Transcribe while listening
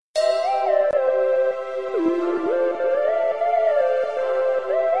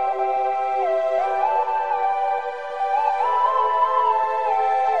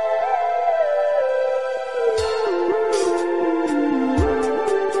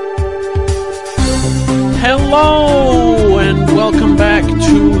Hello, and welcome back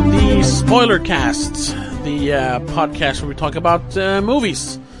to the Spoiler Cast, the podcast where we talk about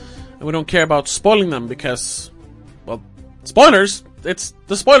movies. And we don't care about spoiling them because, well, spoilers, it's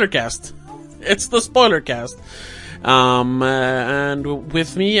the Spoiler Cast. It's the Spoiler Cast. And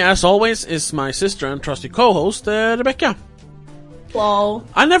with me, as always, is my sister and trusty co-host, Rebecca. Hello.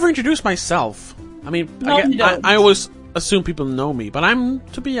 I never introduced myself. I mean, No, you don't. I always assume people know me, but I'm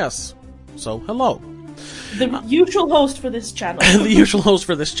Tobias. So, hello. The usual host for this channel. The usual host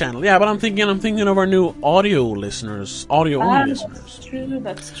for this channel. Yeah, but I'm thinking of our new audio listeners. Audio-only listeners.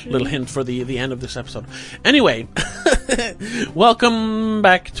 That's true. Little hint for the end of this episode. Anyway, welcome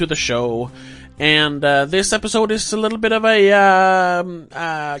back to the show. And this episode is a little bit of a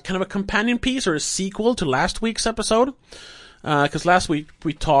kind of a companion piece or a sequel to last week's episode. Because last week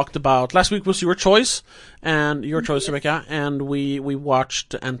was your choice, and your choice, Rebecca, and we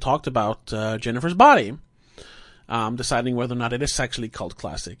watched and talked about Jennifer's Body, deciding whether or not it is actually cult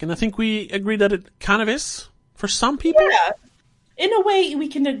classic. And I think we agreed that it kind of is for some people. Yeah. In a way, we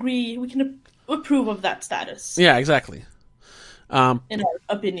can agree, we can approve of that status. Yeah, exactly. In our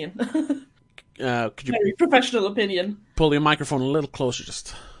opinion. Could you Very professional opinion. pull your microphone a little closer?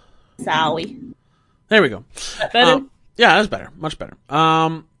 Just Sally. there we go. Better? Yeah, that's better, much better.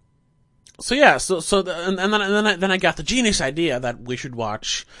 And then I got the genius idea that we should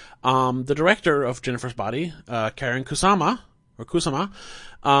watch the director of Jennifer's Body, Karen Kusama,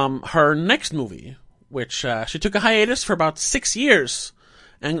 her next movie, which she took a hiatus for about 6 years,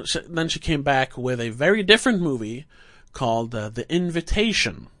 and then she came back with a very different movie called The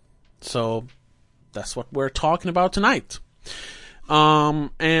Invitation. So that's what we're talking about tonight.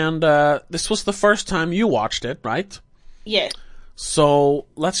 This was the first time you watched it, right? Yeah. So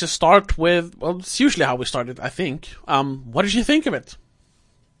let's just start with, well, it's usually how we started, I think. What did you think of it?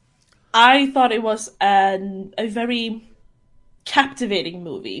 I thought it was a very captivating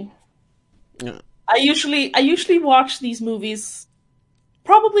movie. Yeah. I usually watch these movies,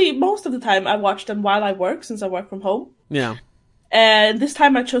 probably most of the time I watch them while I work, since I work from home. Yeah. And this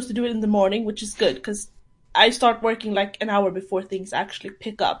time I chose to do it in the morning, which is good, because I start working like an hour before things actually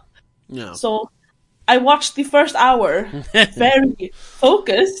pick up. Yeah. So I watched the first hour very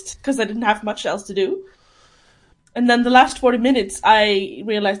focused, because I didn't have much else to do. And then the last 40 minutes, I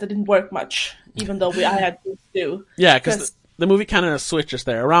realized I didn't work much, even though I had things to do. Yeah, because the movie kind of switches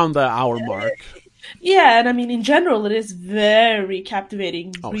there, around the hour mark. Yeah, and I mean, in general, it is very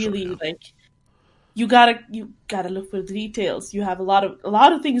captivating. Oh, really, sure, yeah. like, you gotta look for the details. You have a lot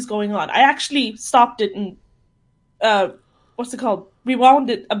of things going on. I actually stopped it and what's it called? Rewound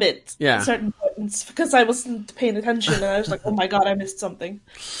it a bit. Yeah. At certain points, because I wasn't paying attention, and I was like, oh my god, I missed something.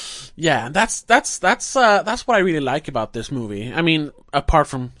 Yeah, that's what I really like about this movie. I mean, apart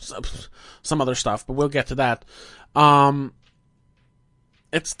from some other stuff, but we'll get to that.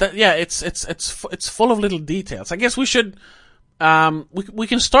 It's full of little details. I guess we should we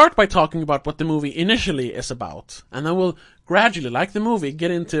can start by talking about what the movie initially is about, and then we'll gradually, like the movie,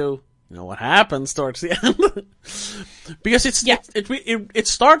 get into what happens towards the end. Because it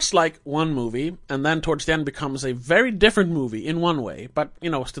starts like one movie, and then towards the end becomes a very different movie in one way, but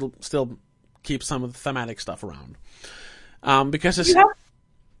still keeps some of the thematic stuff around. Because it's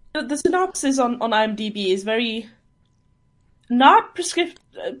the synopsis on IMDb is very not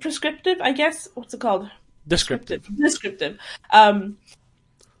prescriptive, I guess. What's it called? Descriptive.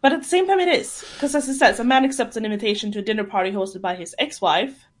 But at the same time it is. Because as it says, a man accepts an invitation to a dinner party hosted by his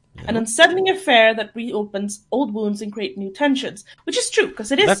ex-wife, an unsettling affair that reopens old wounds and creates new tensions. Which is true, because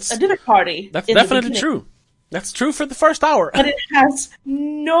it is a dinner party. That's definitely true. That's true for the first hour. But it has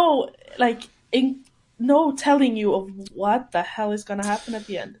no telling you of what the hell is going to happen at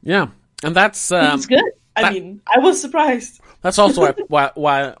the end. Yeah, and that's it's good. I mean, I was surprised. That's also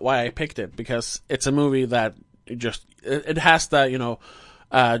why I picked it, because it's a movie that it has the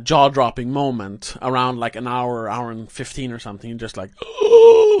jaw-dropping moment around like an hour and 15 or something. Just like,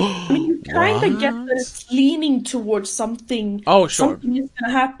 I mean, you kind of get that it's leaning towards something. Oh, sure. Something is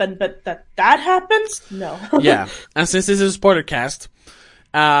going to happen, but that happens? No. Yeah, and since this is a spoiler cast,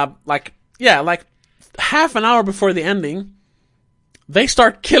 like half an hour before the ending, they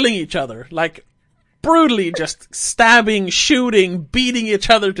start killing each other, like brutally, just stabbing, shooting, beating each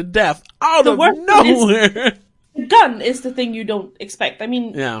other to death out of nowhere. The gun is the thing you don't expect. I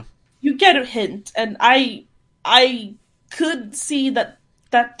mean, you get a hint, and I could see that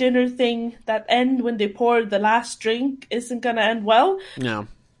dinner thing, that end when they pour the last drink, isn't gonna end well. Yeah.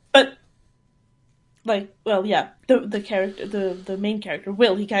 But the character, the main character,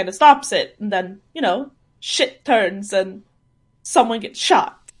 Will, he kind of stops it, and then shit turns and someone gets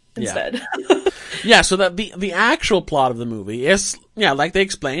shot. instead. Yeah, so that the actual plot of the movie is, like they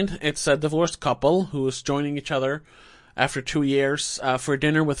explained, it's a divorced couple who is joining each other after 2 years for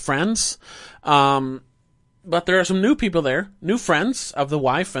dinner with friends. But there are some new people there, new friends of the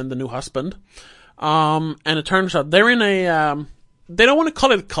wife and the new husband. And it turns out they're in a, they don't want to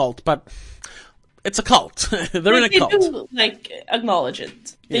call it a cult, but it's a cult. They're in a cult. They do, acknowledge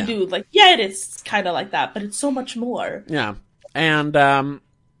it. They do, it is kind of like that, but it's so much more. Yeah. And,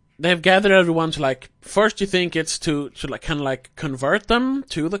 they've gathered everyone to, first you think it's to convert them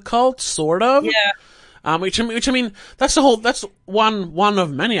to the cult, sort of. Yeah. Which I mean, that's one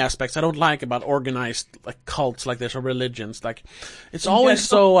of many aspects I don't like about organized, cults like this, or religions. It's always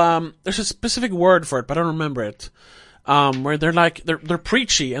so, there's a specific word for it, but I don't remember it. Where they're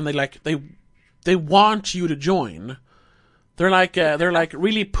preachy, and they want you to join. They're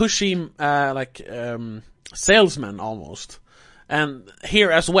really pushy, salesmen almost. And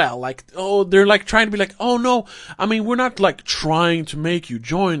here as well, they're trying to be oh no, I mean, we're not trying to make you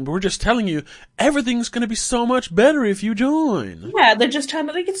join, but we're just telling you everything's gonna be so much better if you join. Yeah, they're just trying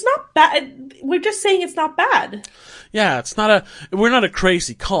to, it's not bad. We're just saying it's not bad. Yeah, we're not a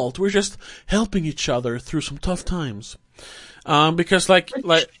crazy cult. We're just helping each other through some tough times. Because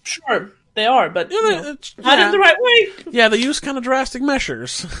sure, they are, but not in the right way. Yeah, they use kind of drastic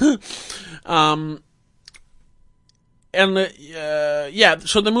measures.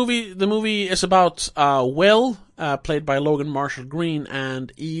 So the movie is about Will, played by Logan Marshall Green, and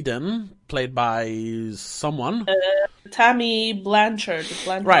Eden, played by someone. Tammy Blanchard.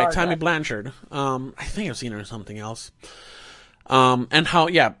 Right, Tammy Blanchard. I think I've seen her in something else. And how,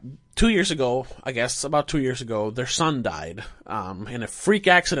 2 years ago, I guess, about 2 years ago, their son died, in a freak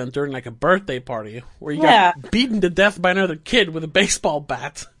accident during a birthday party, where he got beaten to death by another kid with a baseball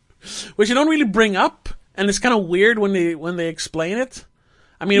bat, which you don't really bring up. And it's kind of weird when they explain it.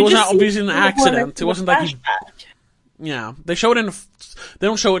 I mean, it was not obviously an accident. It wasn't they showed they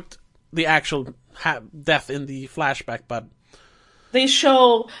don't show it, the actual death in the flashback, but they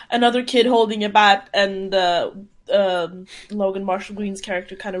show another kid holding a bat, and Logan Marshall Green's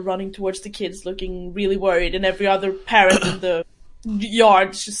character kind of running towards the kids, looking really worried, and every other parent in the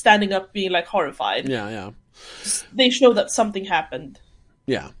yard just standing up, being horrified. Yeah. They show that something happened.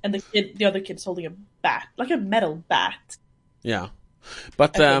 Yeah. And the other kid's holding a bat, a metal bat. Yeah.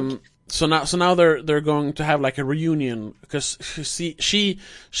 But so now they're going to have a reunion, because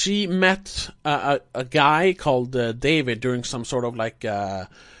she met a guy called David during some sort of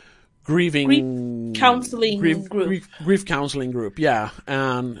grieving grief counseling group. Yeah.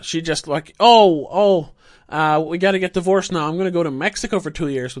 And she just we got to get divorced now. I'm going to go to Mexico for 2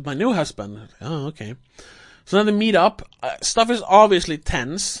 years with my new husband. Oh, okay. So then they meet up. Stuff is obviously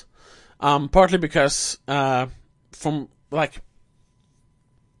tense, partly because from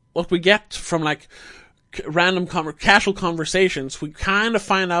what we get from random casual conversations, we kind of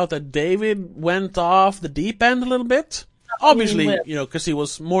find out that David went off the deep end a little bit. Obviously, because he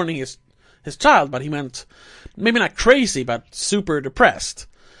was mourning his child, but he went maybe not crazy, but super depressed.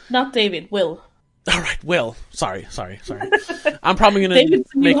 Not David, Will. All right, Will. Sorry. I'm probably gonna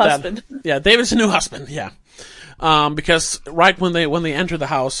make that. Husband. Yeah, David's a new husband. Yeah, because right when they enter the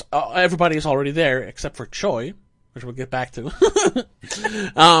house, everybody is already there except for Choi, which we'll get back to.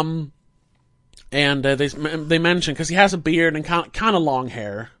 And they mention, because he has a beard and kind of long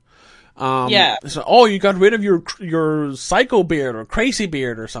hair. So, you got rid of your psycho beard or crazy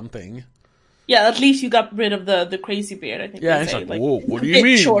beard or something. Yeah, at least you got rid of the crazy beard, I think. Yeah, it's whoa, what do you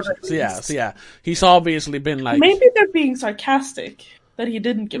mean? Shorter, so yeah, he's obviously been maybe they're being sarcastic that he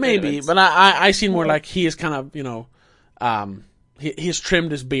didn't get rid of it. Maybe, but I seen more he is kind of, he's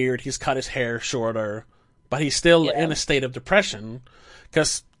trimmed his beard, he's cut his hair shorter, but he's still in a state of depression,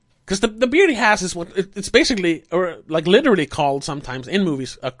 because the beard he has is it's basically, or literally called sometimes in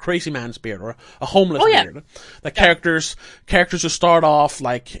movies, a crazy man's beard, or a homeless beard. Characters who start off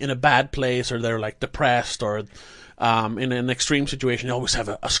in a bad place, or they're depressed, or in an extreme situation, they always have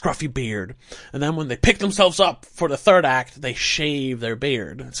a scruffy beard. And then when they pick themselves up for the third act, they shave their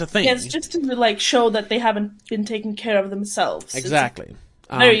beard. It's a thing. Yeah, it's just to show that they haven't been taking care of themselves. Exactly.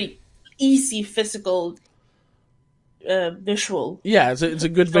 It's very easy physical visual. Yeah, it's a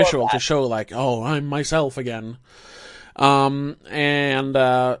good visual to show I'm myself again. But in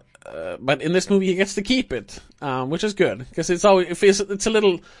this movie he gets to keep it, which is good, because it's a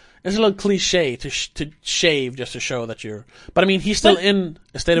little cliche to shave just to show that you're. But I mean, he's still in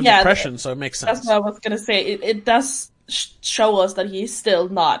a state of depression, so it makes sense. That's what I was gonna say. It does show us that he's still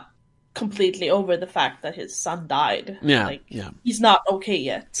not completely over the fact that his son died. Yeah, he's not okay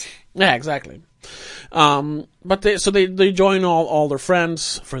yet. Yeah, exactly. But they join all their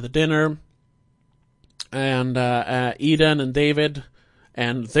friends for the dinner, and Eden and David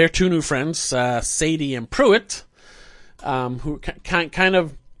and their two new friends, Sadie and Pruitt, who kind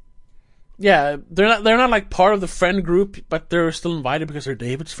of, yeah, they're not like part of the friend group, but they're still invited because they're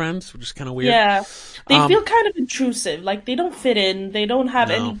David's friends, which is kind of weird. Yeah, they feel kind of intrusive. Like they don't fit in. They don't have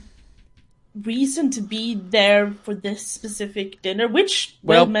any reason to be there for this specific dinner, which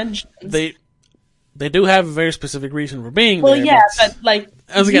Will mentions. They do have a very specific reason for being there. Well, yeah, but like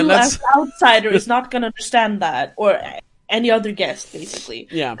as an outsider is not going to understand that, or any other guest, basically.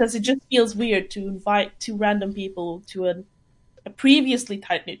 Yeah, because it just feels weird to invite two random people to a previously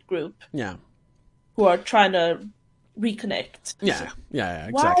tight-knit group. Yeah, who are trying to reconnect. Yeah, so, yeah,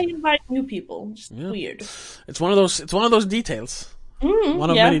 exactly. Why invite new people? Just weird. It's one of those details. One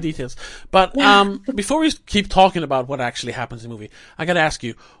of many details. But before we keep talking about what actually happens in the movie, I gotta ask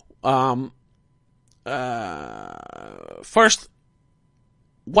you, first,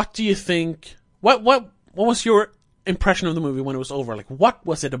 what do you think? What was your impression of the movie when it was over? Like, what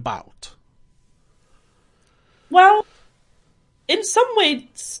was it about? Well, in some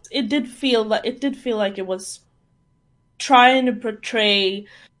ways, it did feel like it was trying to portray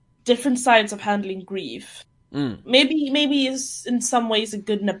different sides of handling grief. Maybe is in some ways a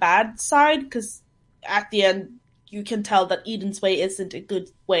good and a bad side, because at the end you can tell that Eden's way isn't a good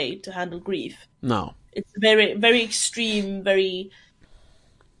way to handle grief. No, it's very, very extreme, very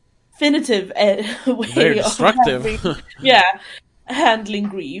definitive way very destructive. Of handling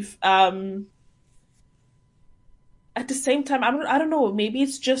grief. At the same time, I don't know. Maybe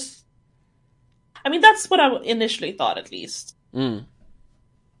it's just. I mean, that's what I initially thought, at least.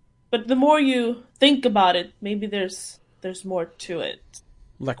 But the more you think about it, maybe there's more to it.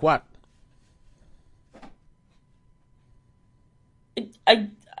 Like what?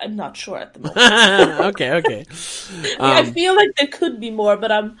 I'm not sure at the moment. Okay. I feel like there could be more,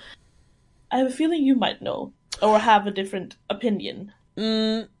 but I have a feeling you might know or have a different opinion.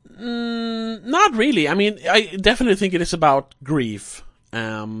 Not really. I mean, I definitely think it is about grief,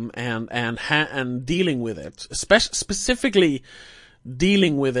 and dealing with it, specifically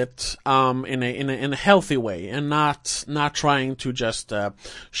dealing with it in a healthy way, and not trying to just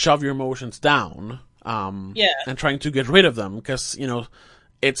shove your emotions down, and trying to get rid of them, because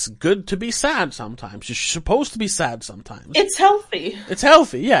it's good to be sad sometimes. You're supposed to be sad sometimes. It's healthy. It's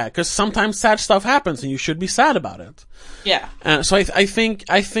healthy, yeah, because sometimes sad stuff happens and you should be sad about it. Yeah. So I think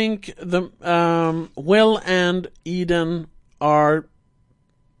the Will and Eden are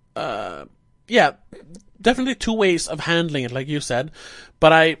definitely two ways of handling it, like you said.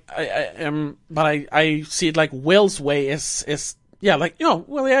 But I see it like Will's way is it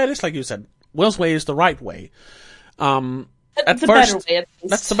is like you said. Will's way is the right way. That's the better way, at least.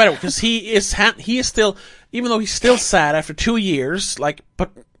 That's the better way, because he is still, even though he's still sad after 2 years,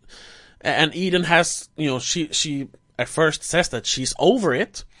 and Eden has, she at first says that she's over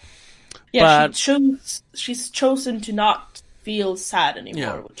it. Yeah, but she's chosen to not feel sad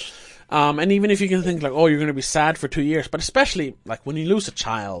anymore. Yeah. And even if you can think like, oh, you're going to be sad for 2 years, but especially like when you lose a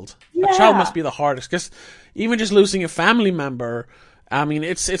child must be the hardest, because even just losing a family member, I mean,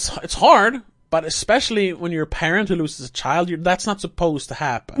 it's hard. But especially when you're a parent who loses a child, that's not supposed to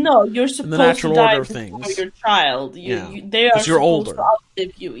happen. No, you're supposed in the natural to die order of before things. Your child. They are you're supposed older. to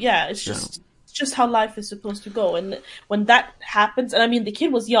outlive you. Yeah, it's just how life is supposed to go. And when that happens, and I mean, the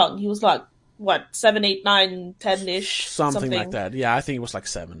kid was young. He was like, what, 7, 8, 9, 10-ish? Something like that. Yeah, I think it was like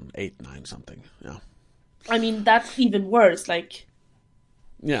 7, 8, 9, something. Yeah. I mean, that's even worse. Like,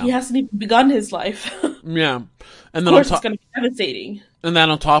 he hasn't even begun his life. Yeah. And then of course, it's going to be devastating. And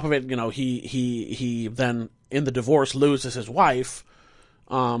then on top of it, he then in the divorce loses his wife,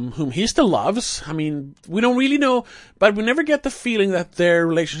 whom he still loves. I mean, we don't really know, but we never get the feeling that their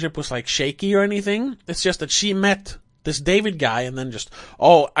relationship was like shaky or anything. It's just that she met this David guy and then just,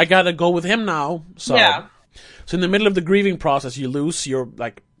 I gotta go with him now. So in the middle of the grieving process, you lose your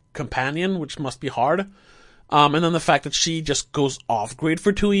like companion, which must be hard. And then the fact that she just goes off grid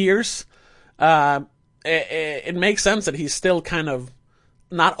for 2 years, it makes sense that he's still kind of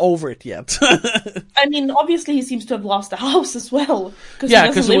not over it yet. I mean, obviously he seems to have lost the house as well.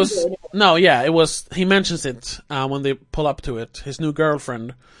 Because it was, he mentions it, when they pull up to it, his new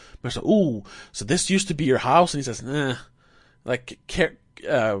girlfriend. Like, ooh, so this used to be your house? And he says, nah. Like,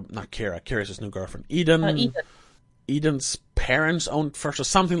 not Kara's his new girlfriend. Eden's parents owned first, or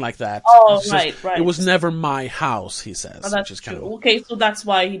something like that. Oh, right. It was never my house, he says. That's which is true. Okay, so that's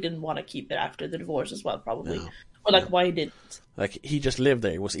why he didn't want to keep it after the divorce as well, probably. Yeah. Or why he didn't. Like, he just lived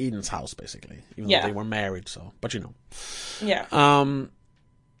there. It was Eden's house, basically. Even though they were married, so. But Yeah.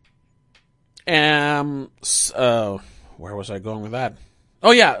 Where was I going with that?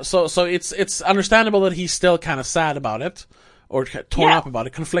 Oh yeah, so it's understandable that he's still kind of sad about it, or torn up about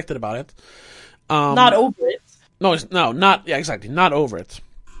it, conflicted about it. Not over it. Not over it.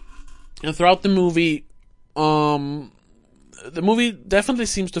 And throughout the movie, the movie definitely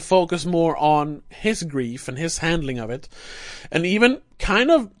seems to focus more on his grief and his handling of it, and even kind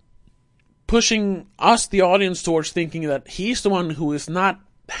of pushing us, the audience, towards thinking that he's the one who is not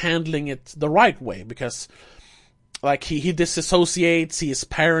handling it the right way, because like he disassociates, he is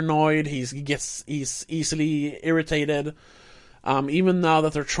paranoid, he's easily irritated, even now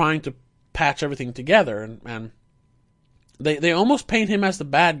that they're trying to patch everything together, and they almost paint him as the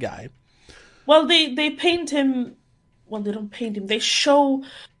bad guy. Well, they paint him. Well, they don't paint him. They show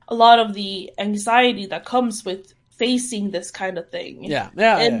a lot of the anxiety that comes with facing this kind of thing.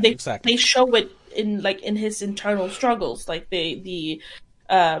 Exactly. They show it in his internal struggles, like the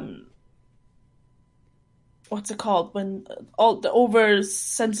what's it called, when all the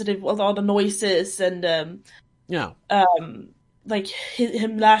oversensitive, all the noises, and like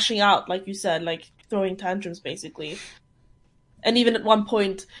him lashing out, like you said, like throwing tantrums basically, and even at one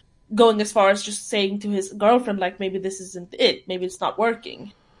point going as far as just saying to his girlfriend, like, maybe this isn't it, maybe it's not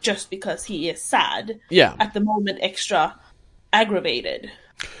working, just because he is sad. Yeah. At the moment, extra aggravated.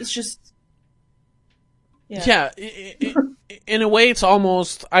 It's just. Yeah. In a way, it's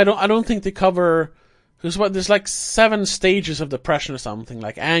almost. I don't think they cover. There's like 7 stages of depression or something,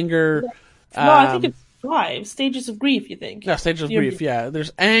 like anger. No, I think it's 5 stages of grief. You think? Yeah, stages of grief. Yeah,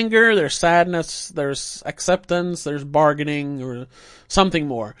 there's anger, there's sadness, there's acceptance, there's bargaining, or something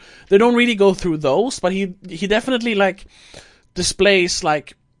more. They don't really go through those, but he definitely like displays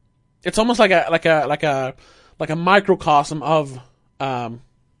like it's almost like a microcosm of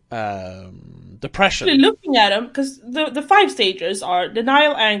depression. Actually, looking at him, because the 5 stages are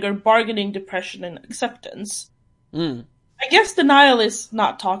denial, anger, bargaining, depression, and acceptance. I guess denial is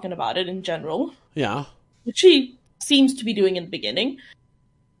not talking about it in general. Yeah. Which he seems to be doing in the beginning.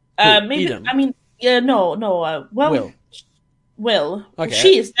 Maybe Eden? I mean, Will. Okay.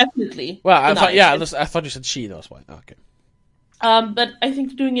 She is definitely. Well, I thought you said she. That was why. Okay. But I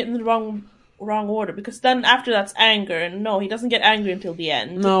think doing it in the wrong order, because then after that's anger, and no, he doesn't get angry until the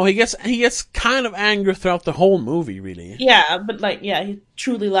end. No, he gets kind of angry throughout the whole movie, really. Yeah, but he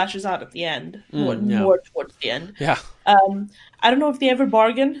truly lashes out at the end, more towards the end. Yeah. I don't know if they ever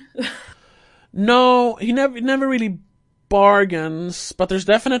bargain. No, he never really bargains, but there's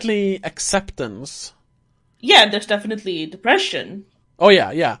definitely acceptance. Yeah, there's definitely depression. Oh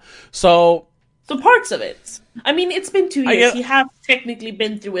yeah. So parts of it. I mean, it's been 2 years. He have technically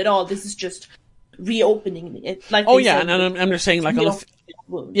been through it all. This is just reopening it. Like and I'm just saying, like,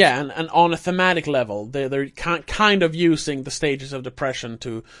 and on a thematic level, they're kind of using the stages of depression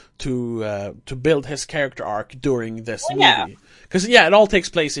to build his character arc during this movie. Because it all takes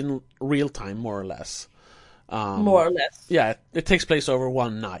place in real time, more or less. More or less. Yeah, it takes place over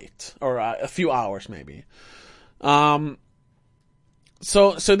one night or a few hours, maybe.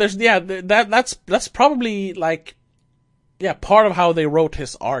 So there's that's probably like part of how they wrote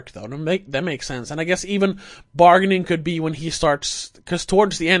his arc, though. That makes sense. And I guess even bargaining could be when he starts, because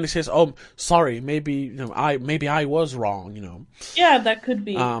towards the end he says, "Oh, sorry, maybe I was wrong," Yeah, that could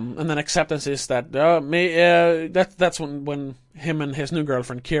be. And then acceptance is that that's when him and his new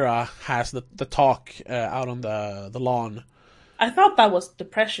girlfriend Kira has the talk out on the lawn. I thought that was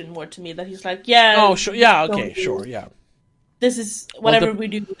depression more to me. That he's like, yeah. Oh, sure. Yeah. Okay. Sure. Yeah. This is whatever we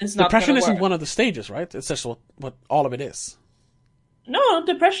do is not. Depression isn't work. one of the stages, right? It's just what all of it is. No,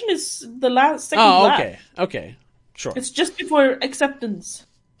 depression is the second. Oh, last. Okay, sure. It's just before acceptance.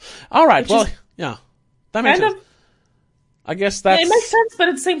 All right. Well, yeah, that makes sense. I guess that's. Yeah, it makes sense, but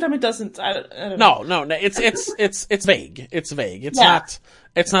at the same time, it doesn't. I don't know. No. It's vague. It's vague. It's not.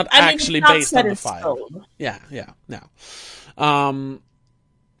 It's not actually it's not based on the 5. Stone. Yeah.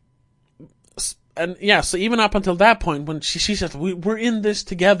 And so even up until that point, when she says we're in this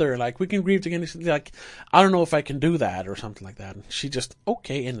together, like we can grieve together, like I don't know if I can do that or something like that. And she just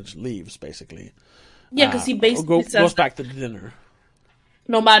and just leaves basically. Yeah, because he basically goes back to the dinner.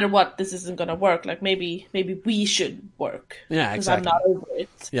 No matter what, this isn't gonna work. Like maybe we should work. Yeah, exactly. Because I'm not over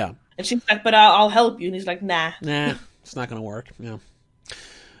it. Yeah. And she's like, but I'll help you. And he's like, nah, it's not gonna work. Yeah.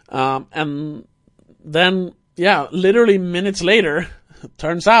 And then literally minutes later.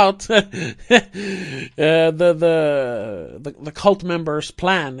 Turns out, the cult members'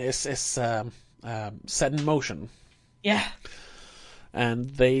 plan is set in motion. Yeah, and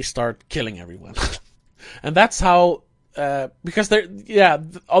they start killing everyone, and that's how because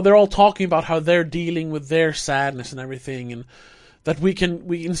they're all talking about how they're dealing with their sadness and everything, and that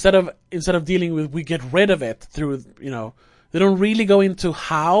we instead of dealing with, we get rid of it through, they don't really go into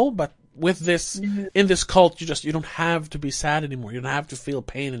how, but with this, in this cult, you don't have to be sad anymore. You don't have to feel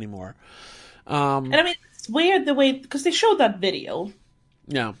pain anymore. And I mean, it's weird the way, because they showed that video.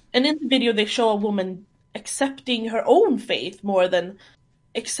 Yeah. And in the video, they show a woman accepting her own faith more than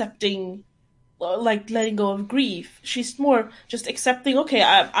accepting, like, letting go of grief. She's more just accepting, okay,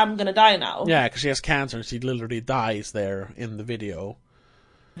 I'm gonna die now. Yeah, because she has cancer and she literally dies there in the video.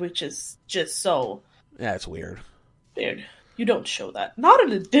 Which is just so... Yeah, it's weird. Weird. You don't show that. Not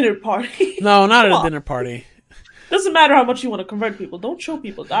at a dinner party. No, not at a dinner party. Doesn't matter how much you want to convert people. Don't show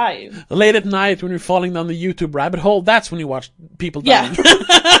people dying. Late at night when you're falling down the YouTube rabbit hole, that's when you watch people dying.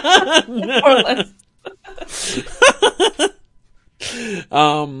 Yeah. More or less. It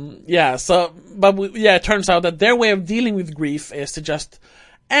turns out that their way of dealing with grief is to just,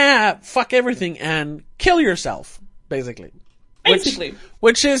 fuck everything and kill yourself, basically.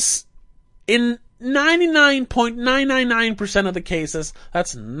 Which is, in 99.999% of the cases,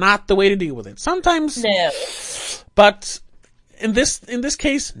 that's not the way to deal with it. Sometimes, no. But in this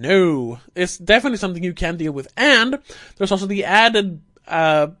case, no. It's definitely something you can deal with. And there's also the added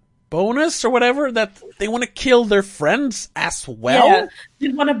bonus or whatever that they want to kill their friends as well. Yeah, they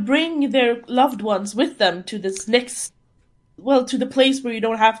want to bring their loved ones with them to this next, to the place where you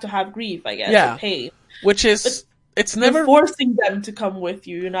don't have to have grief, I guess. Yeah, or pain. Which is... It's never You're forcing them to come with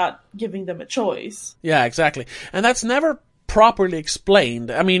you. You're not giving them a choice. Yeah, exactly. And that's never properly explained.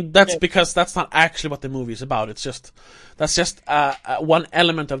 I mean, that's because that's not actually what the movie is about. That's just one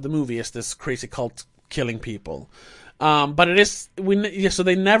element of the movie is this crazy cult killing people. But it is so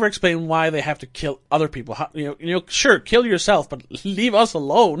they never explain why they have to kill other people. Sure, kill yourself, but leave us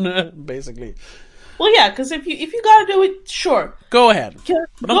alone, basically. Well, yeah, because if you gotta do it, sure, go ahead.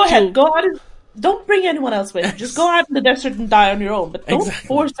 Go ahead. Go out and don't bring anyone else with you. Just go out in the desert and die on your own, but don't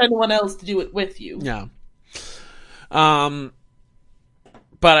force anyone else to do it with you. Yeah.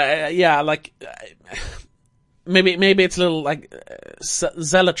 Maybe it's a little like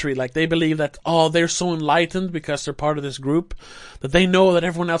zealotry. Like they believe that they're so enlightened because they're part of this group that they know that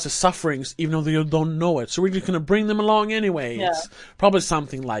everyone else is suffering, even though they don't know it. So we're just gonna bring them along anyway. Yeah. It's probably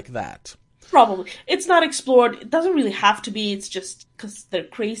something like that. Probably. It's not explored. It doesn't really have to be. It's just because they're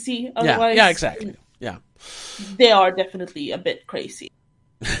crazy. Otherwise, yeah, exactly. Yeah. They are definitely a bit crazy.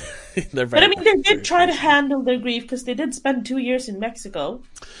 But I mean, they did try to handle their grief because they did spend 2 years in Mexico.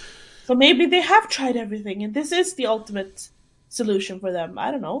 So maybe they have tried everything and this is the ultimate solution for them.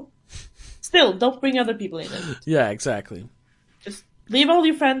 I don't know. Still, don't bring other people in it. Yeah, exactly. Just leave all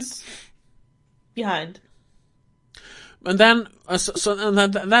your friends behind. And then,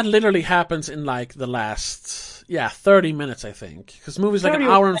 that literally happens in like the last, 30 minutes, I think. Because the movie's like an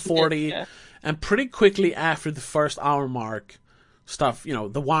hour and 40, and pretty quickly after the first hour mark, stuff,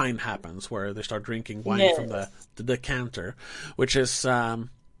 the wine happens, where they start drinking wine from the decanter, which is,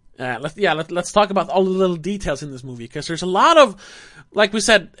 let's talk about all the little details in this movie, because there's a lot of, like we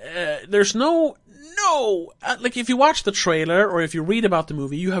said, there's like if you watch the trailer, or if you read about the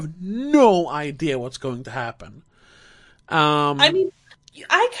movie, you have no idea what's going to happen. I mean,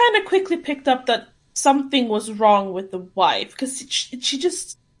 I kind of quickly picked up that something was wrong with the wife, because she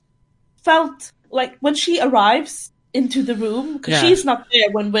just felt like when she arrives into the room, because she's not there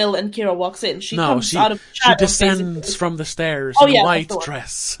when Will and Kira walks in. She comes out of the shadows, she descends basically from the stairs in a white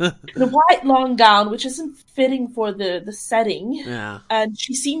dress. In a white long gown, which isn't fitting for the setting. Yeah. And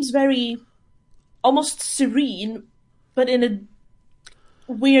she seems very, almost serene, but in a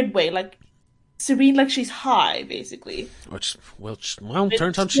weird way, like serene, like she's high, basically. Which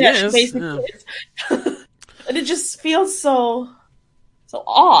turns out she is. Basically and it just feels so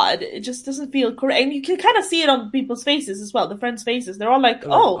odd. It just doesn't feel correct. And you can kind of see it on people's faces as well, the friends' faces. They're all like,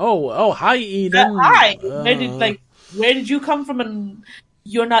 hi, Eden. Hi. Where did you come from and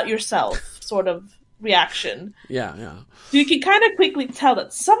you're not yourself sort of reaction. Yeah. So you can kind of quickly tell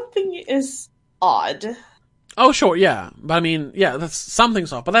that something is odd. Oh, sure, yeah. But I mean, that's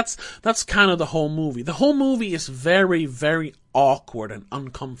something's off. But that's kind of the whole movie. The whole movie is very, very awkward and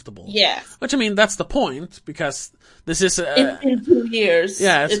uncomfortable. Yeah. Which, I mean, that's the point, because this is... in 2 years,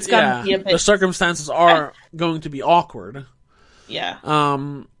 it's gonna be a bit... The circumstances are going to be awkward. Yeah.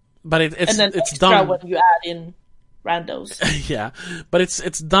 But it's extra done... when you add in randos. Yeah. But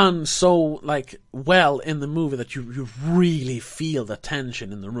it's done so, well in the movie that you really feel the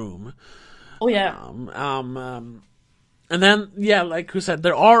tension in the room. Oh, yeah. And then, like we said,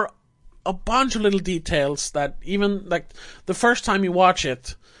 there are a bunch of little details that even, the first time you watch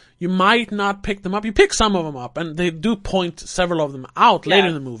it, you might not pick them up. You pick some of them up, and they do point several of them out later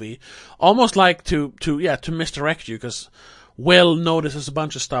in the movie. Almost like to misdirect you, because Will notices a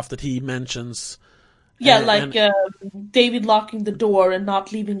bunch of stuff that he mentions. Yeah, David locking the door and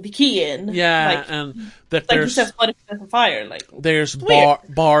not leaving the key in. Yeah, and that like he says, what if there's a fire? Like, there's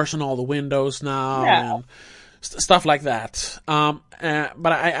bars on all the windows now, and stuff like that. But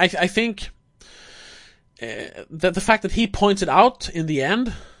I think that the fact that he points it out in the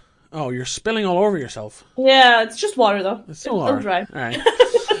end. Oh, you're spilling all over yourself. Yeah, it's just water though. It's still water. Dry. All right.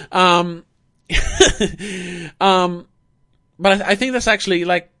 But I think that's actually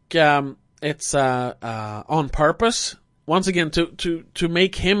like it's on purpose. Once again, to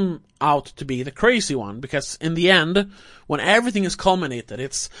make him out to be the crazy one, because in the end, when everything is culminated,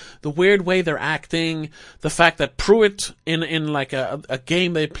 it's the weird way they're acting, the fact that Pruitt in like a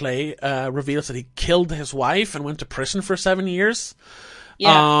game they play reveals that he killed his wife and went to prison for 7 years.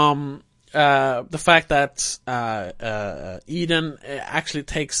 Yeah. The fact that Eden actually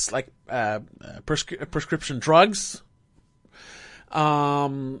takes like prescription drugs.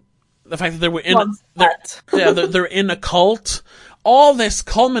 The fact that they were they're in a cult. All this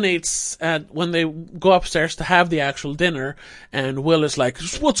culminates at when they go upstairs to have the actual dinner, and Will is like,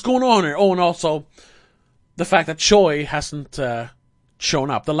 "What's going on here?" Oh, and also the fact that Choi hasn't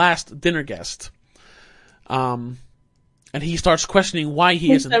shown up, the last dinner guest. And he starts questioning why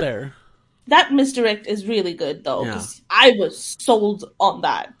he isn't there. That misdirect is really good, though, because I was sold on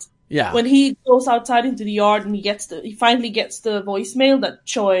that. Yeah. When he goes outside into the yard and he finally gets the voicemail that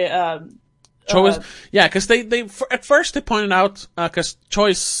Choi was, because they at first they pointed out, because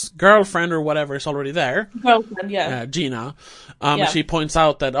Choi's girlfriend or whatever is already there. Girlfriend, Gina. She points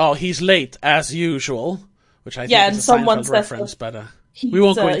out that, he's late as usual, which I think is a Seinfeld reference, but we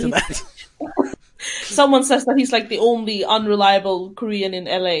won't go into that. Someone says that he's like the only unreliable Korean in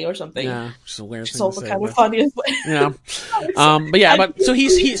LA or something. Yeah, which is a weird thing to say. It's also kind of funny as well. Yeah. But so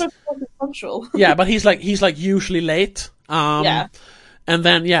he's punctual. Yeah, but he's like usually late. And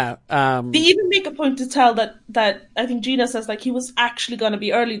then they even make a point to tell that I think Gina says like he was actually going to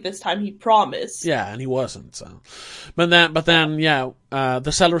be early this time. He promised. Yeah, and he wasn't. So, but then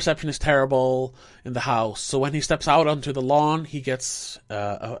the cell reception is terrible in the house. So when he steps out onto the lawn, he gets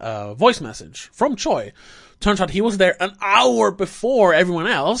a voice message from Choi. Turns out he was there an hour before everyone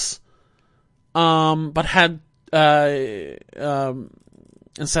else, but had and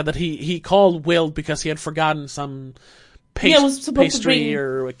said that he called Will because he had forgotten some pastry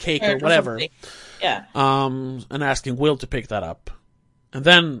or a cake or whatever. Yeah. And asking Will to pick that up.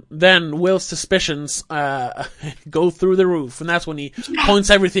 And then Will's suspicions go through the roof, and that's when he points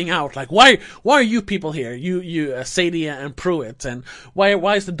everything out. Like, why are you people here? You Sadie and Pruitt, and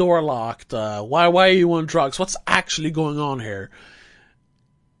why is the door locked? Why are you on drugs? What's actually going on here?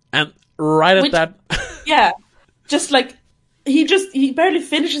 And at that, just like he barely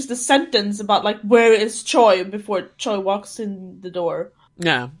finishes the sentence about like where is Choi before Choi walks in the door.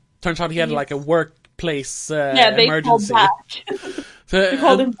 Yeah, turns out he had like a workplace emergency. Called back. They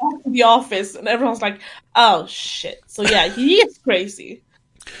called him back to the office, and everyone's like, "Oh shit!" So yeah, he is crazy.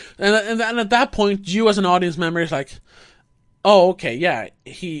 And at that point, you as an audience member is like, "Oh, okay, yeah,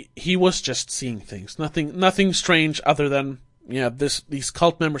 he was just seeing things. Nothing strange other than these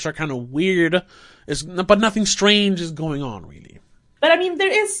cult members are kind of weird. But nothing strange is going on really." But I mean,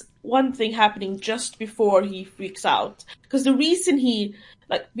 there is one thing happening just before he freaks out, because the reason he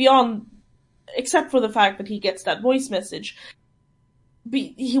except for the fact that he gets that voice message.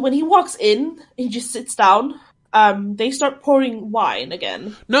 When he walks in, he just sits down. They start pouring wine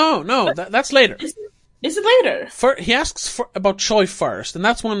again. No, that's later. Is it later? He asks about Choi first, and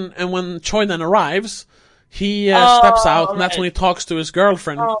that's when Choi then arrives, he steps out, and that's when he talks to his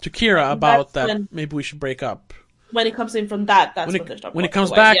girlfriend, to Kira, about that maybe we should break up. When he comes in from that's when they start. When he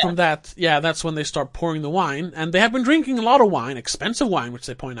comes back from that, that's when they start pouring the wine, and they have been drinking a lot of wine, expensive wine, which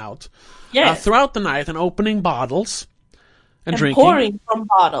they point out, throughout the night, and opening bottles. And drinking. Pouring from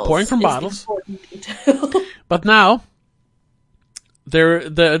bottles. But now,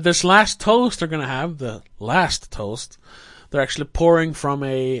 this last toast they're going to have, the last toast, they're actually pouring from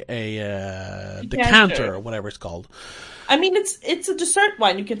a decanter or whatever it's called. I mean, it's a dessert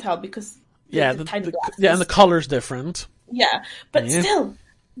wine, you can tell, because and the color's different. Yeah, but still,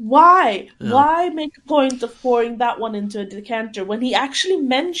 why? Yeah. Why make a point of pouring that one into a decanter when he actually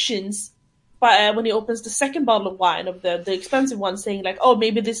mentions... when he opens the second bottle of wine, of the expensive one, saying like, "Oh,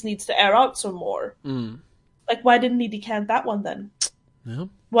 maybe this needs to air out some more." Like, why didn't he decant that one then? Yeah.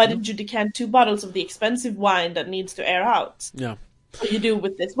 Why didn't you decant 2 bottles of the expensive wine that needs to air out? Yeah. What do you do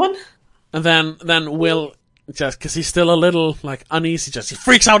with this one? And then Will, just because he's still a little like uneasy, he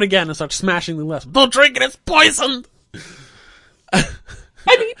freaks out again and starts smashing the glass. "Don't drink it! It's poisoned." I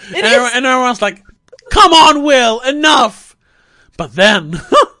mean, and everyone's like, "Come on, Will! Enough!" But then...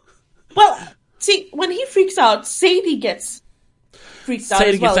 Well, see, when he freaks out, Sadie gets freaked out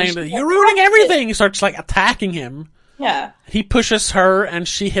Sadie as well. gets saying, you're ruining everything! He starts, like, attacking him. Yeah. He pushes her, and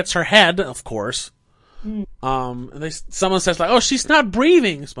she hits her head, of course. And someone says, like, oh, she's not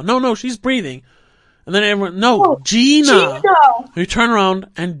breathing. But no, she's breathing. And then everyone, no, Gina! You turn around,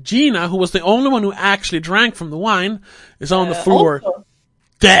 and Gina, who was the only one who actually drank from the wine, is on the floor, also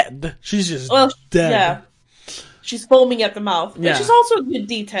dead. She's just dead. Yeah. She's foaming at the mouth. Which is also a good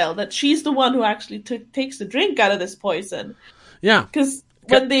detail, that she's the one who actually takes the drink out of this poison. Yeah. Because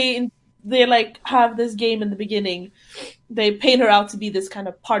when they like have this game in the beginning, they paint her out to be this kind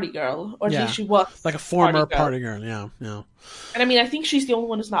of party girl, or at least she was like a former party girl. Yeah. And I mean, I think she's the only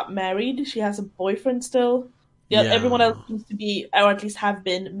one who's not married. She has a boyfriend still. Yeah, everyone else seems to be, or at least have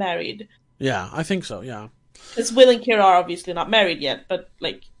been married. Yeah, I think so. Yeah, because Will and Kira are obviously not married yet, but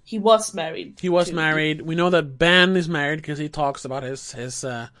like he was married. He was married. We know that Ben is married because he talks about his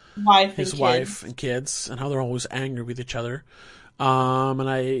wife and kids and how they're always angry with each other.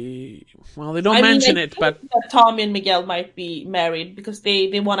 They don't mention it, but Tommy and Miguel might be married because they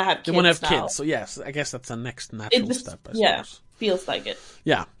want to have kids. They want to have kids, so yes, I guess that's the next natural step. I suppose. Feels like it.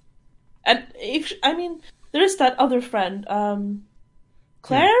 Yeah, and there is that other friend,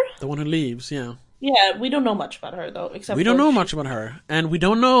 Claire, the one who leaves. Yeah, we don't know much about her though, except we don't know much about her, and we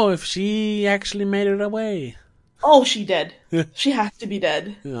don't know if she actually made it away. Oh, she dead. She has to be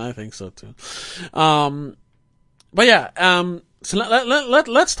dead. Yeah, I think so too. But yeah, so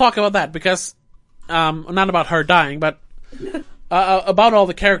let's talk about that, because not about her dying, but about all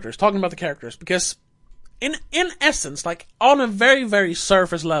the characters. Talking about the characters, because in essence, like on a very, very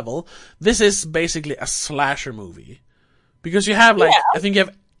surface level, this is basically a slasher movie, because you have I think you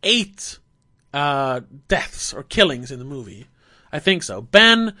have 8 deaths or killings in the movie. I think so.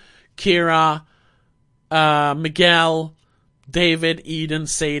 Ben, Kira, Miguel, David, Eden,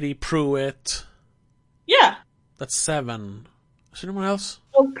 Sadie, Pruitt. Yeah. That's 7. Is there anyone else?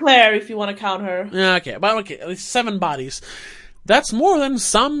 Oh, Claire, if you want to count her. Yeah, okay. But okay, at least 7 bodies. That's more than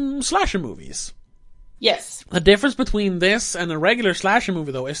some slasher movies. Yes. The difference between this and a regular slasher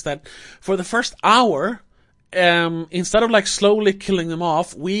movie, though, is that for the first hour, instead of like slowly killing them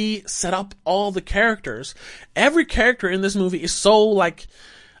off, we set up all the characters. Every character in this movie is so like,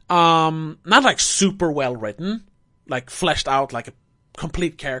 not like super well written, like fleshed out like a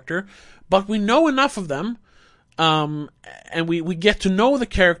complete character, but we know enough of them. And we get to know the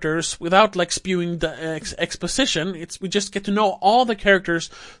characters without like spewing the exposition. We just get to know all the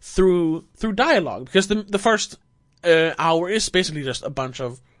characters through dialogue, because the first hour is basically just a bunch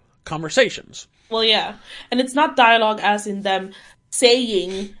of conversations. Well, yeah, and it's not dialogue as in them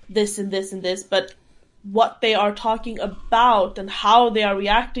saying this and this and this, but what they are talking about and how they are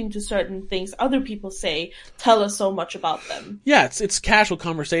reacting to certain things other people say tell us so much about them. Yeah, it's casual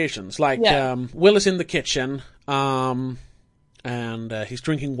conversations. Like, Will is in the kitchen, and he's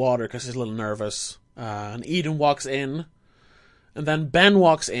drinking water because he's a little nervous. And Eden walks in, and then Ben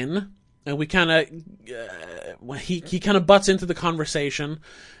walks in, and we kind of, he kind of butts into the conversation.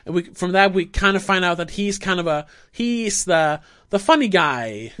 And from that we kind of find out that he's the funny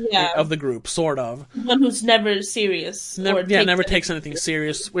guy of the group, sort of. One who's never serious. Never takes anything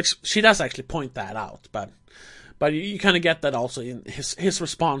serious, which she does actually point that out, but you kind of get that also in his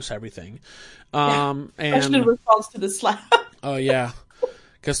response to everything. Especially in response to the slap. Oh yeah.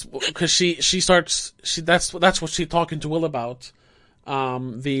 Cause that's what she's talking to Will about.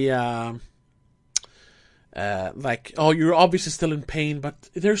 Like, oh, you're obviously still in pain, but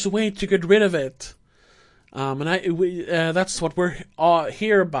there's a way to get rid of it. That's what we're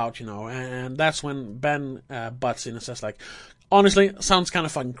here about, and that's when Ben butts in and says, like, honestly, sounds kind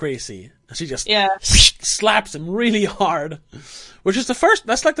of fucking crazy. And she just slaps him really hard, which is the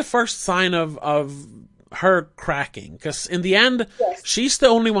first sign of her cracking, because in the end, she's the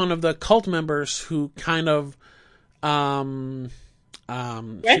only one of the cult members who kind of,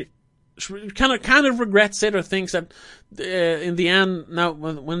 she kind of regrets it, or thinks that in the end, now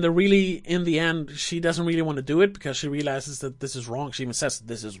when they're really in the end, she doesn't really want to do it because she realizes that this is wrong. She even says,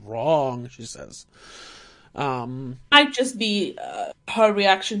 "This is wrong," she says. Might just be her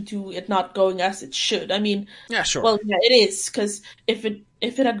reaction to it not going as it should. I mean, yeah, sure. Well, yeah, it is, because if it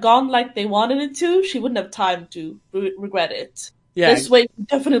had gone like they wanted it to, she wouldn't have time to regret it. Yeah, this way, she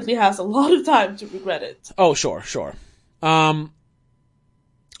definitely has a lot of time to regret it. Oh, sure.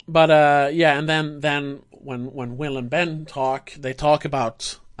 But and then when Will and Ben talk, they talk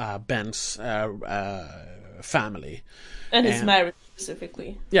about Ben's family and his marriage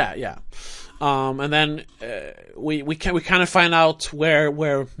specifically. Yeah. And then we kind of find out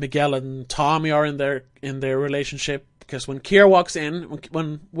where Miguel and Tommy are in their relationship, because when Kira walks in,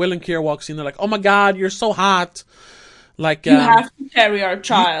 when Will and Kira walks in, they're like, "Oh my God, you're so hot!" Like you have to carry our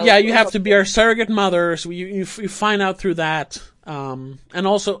child. You have to be our surrogate mother. So you find out through that, and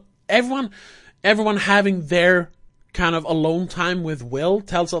also everyone having their kind of alone time with Will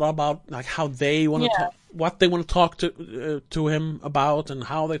tells a lot about like how they want to talk, what they want to talk to him about, and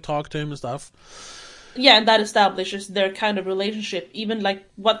how they talk to him and stuff. Yeah, and that establishes their kind of relationship, even like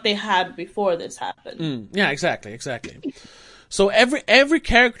what they had before this happened. Yeah, exactly. So every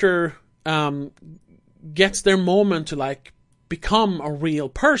character gets their moment to like become a real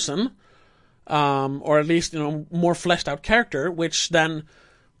person, or at least more fleshed out character, which then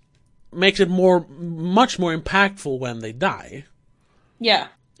makes it much more impactful when they die. Yeah,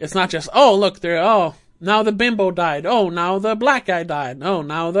 it's not just now the bimbo died. Oh, now the black guy died. Oh,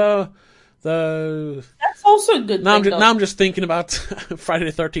 now the that's also a good thing. Now I'm just thinking about Friday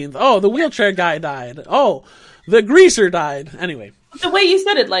the 13th. Oh, the wheelchair guy died. Oh, the greaser died. Anyway, the way you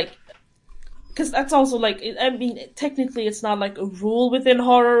said it, like, because that's also like, I mean, technically it's not like a rule within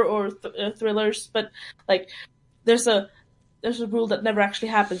horror or thrillers, but like there's a rule that never actually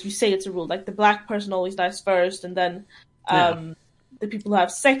happens. You say it's a rule, like the black person always dies first, and then the people who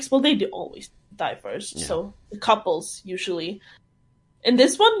have sex, well, they do always die first. Yeah. So the couples usually. In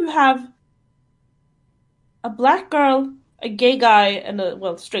this one, you have a black girl, a gay guy, and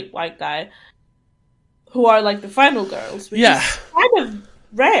a straight white guy, who are like the final girls, which is kind of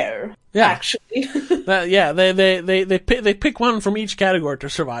rare. Yeah, actually. They pick one from each category to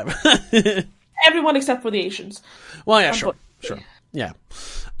survive. Everyone except for the Asians. Well, yeah, sure, yeah.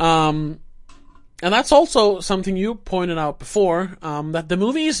 And that's also something you pointed out before, that the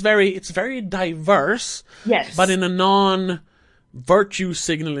movie is very diverse. Yes, but in a non-virtue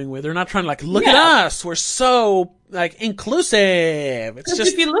signaling way. They're not trying to like, look at us, we're so like inclusive. It's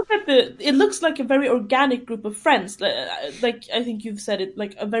just, if you look at it looks like a very organic group of friends. Like I think you've said it,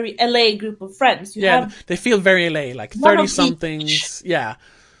 like a very LA group of friends. They feel very LA, like 30-somethings. Yeah,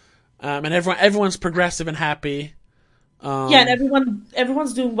 and everyone's progressive and happy. And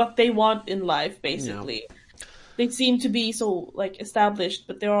everyone's doing what they want in life, basically. Yeah. They seem to be so like established,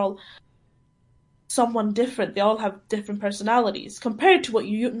 but they're all someone different. They all have different personalities compared to what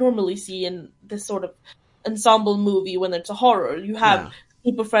you normally see in this sort of ensemble movie when it's a horror. You have a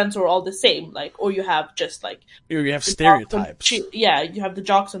group of friends who are all the same, like, or you have just like, or you have stereotypes. You have the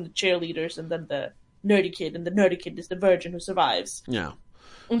jocks and the cheerleaders, and then the nerdy kid, and the nerdy kid is the virgin who survives. Yeah.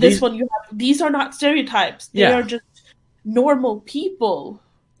 In this one, these are not stereotypes. They are just normal people.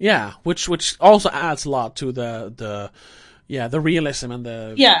 Yeah, which also adds a lot to the realism and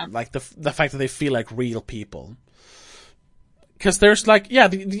like the fact that they feel like real people. Because there's like,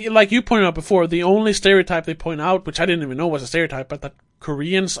 like you pointed out before, the only stereotype they point out, which I didn't even know was a stereotype, but that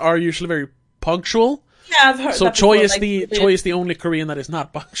Koreans are usually very punctual. Yeah, I've heard. So that Choi before, Choi is the only Korean that is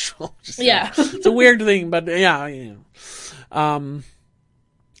not punctual. It's a weird thing, but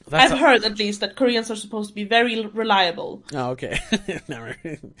I've heard at least that Koreans are supposed to be very reliable. Oh, okay. Never.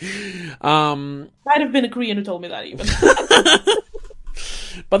 Might have been a Korean who told me that even.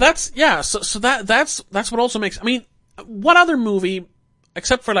 But that's what also makes. I mean, what other movie,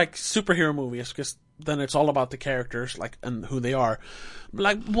 except for like superhero movies, because then it's all about the characters, like, and who they are.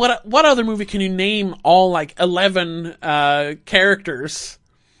 Like, what other movie can you name all like 11 characters?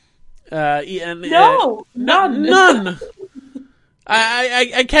 No, none.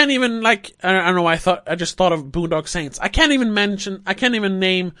 I can't even, like, I don't know, I just thought of Boondock Saints. I can't even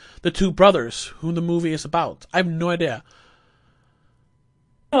name the two brothers who the movie is about. I have no idea.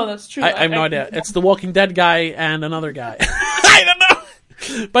 Oh, that's true. I have no idea. It's the Walking Dead guy and another guy. I don't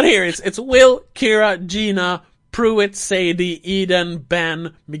know. But here, it's Will, Kira, Gina, Pruitt, Sadie, Eden,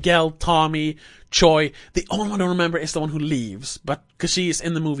 Ben, Miguel, Tommy, Choi. The only one I don't remember is the one who leaves, but because she is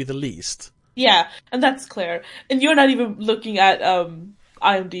in the movie the least. Yeah, and that's Claire. And you're not even looking at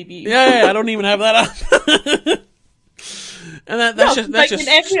IMDb. Yeah, I don't even have that up. And that's just in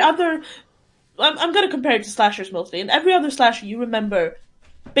every other. I'm going to compare it to slashers mostly. In every other slasher, you remember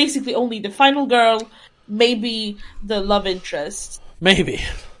basically only the final girl, maybe the love interest, maybe,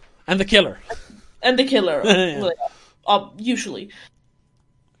 and the killer, usually.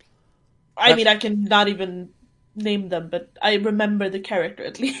 I mean, I can not even name them, but I remember the character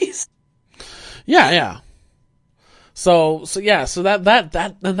at least. Yeah. So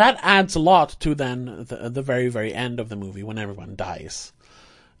that adds a lot to then the very, very end of the movie when everyone dies.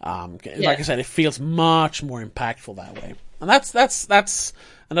 Like I said, it feels much more impactful that way, and that's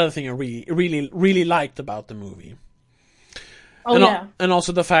another thing I really liked about the movie. And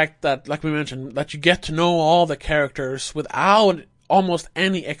also the fact that, like we mentioned, that you get to know all the characters without almost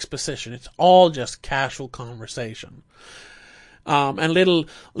any exposition. It's all just casual conversation. And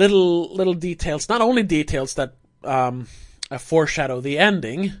little details, not only details that foreshadow the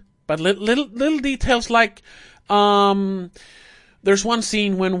ending, but little details like there's one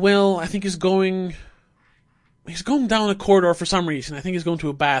scene when Will, I think, he's going down a corridor for some reason. I think he's going to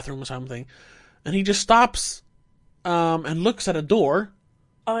a bathroom or something, and he just stops and looks at a door.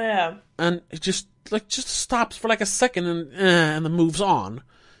 Oh yeah. And it just stops for like a second and then moves on.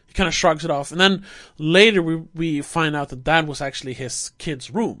 He kind of shrugs it off, and then later we find out that was actually his kid's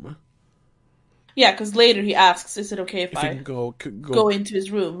room. Yeah, because later he asks, "Is it okay if I can go into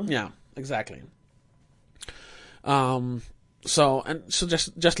his room?" Yeah, exactly. So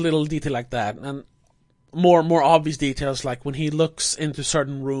just little detail like that, and more obvious details, like when he looks into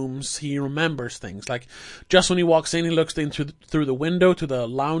certain rooms, he remembers things. Like just when he walks in, he looks through the window to the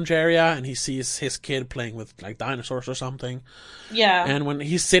lounge area, and he sees his kid playing with like dinosaurs or something. Yeah. And when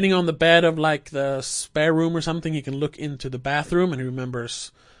he's sitting on the bed of like the spare room or something, he can look into the bathroom, and he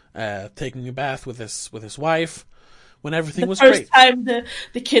remembers taking a bath with his wife when everything was great. The first time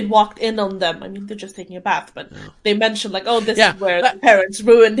the kid walked in on them, I mean, they're just taking a bath, but they mentioned like, oh, this is where the parents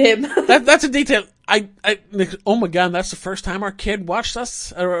ruined him. That's a detail. Oh my god, that's the first time our kid watched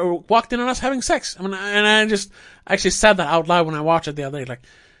us or walked in on us having sex. I mean, and I just actually said that out loud when I watched it the other day. Like,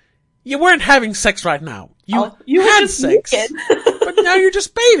 you weren't having sex right now. You had sex, but now you're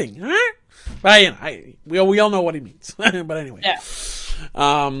just bathing. All right? But we all know what he means. But anyway, yeah.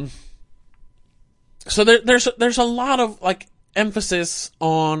 So there's a lot of like emphasis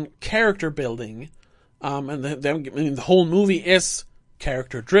on character building, and the whole movie is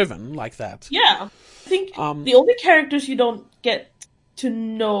character driven like that. Yeah, I think the only characters you don't get to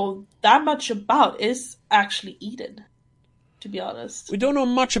know that much about is actually Eden. To be honest, we don't know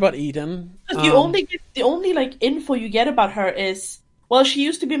much about Eden. You only get the only like info you get about her is, well, she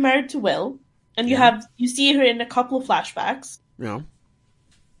used to be married to Will, and you see her in a couple of flashbacks. Yeah.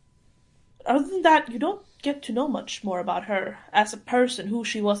 Other than that, you don't get to know much more about her as a person, who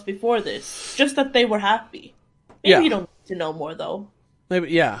she was before this. Just that they were happy. Maybe you don't get to know more, though. Maybe,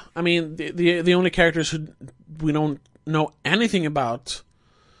 yeah. I mean, the only characters who we don't know anything about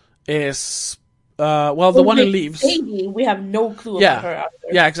is, the one who leaves. Baby, we have no clue about her. Either.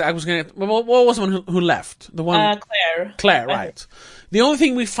 Yeah, exactly. I was gonna. What was the one who left? The one Claire. Claire, right? The only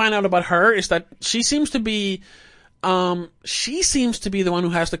thing we find out about her is that she seems to be the one who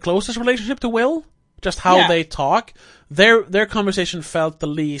has the closest relationship to Will. Just how they talk. Their conversation felt the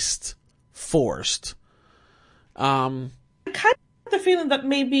least forced. Kind of the feeling that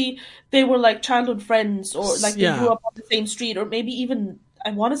maybe they were like childhood friends, or like they grew up on the same street, or maybe even,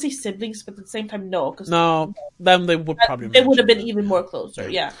 I want to say siblings, but at the same time, no. No, then they would probably. They would have been even more closer,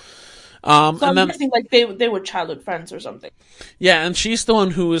 yeah. So I'm guessing like they were childhood friends or something. Yeah, and she's the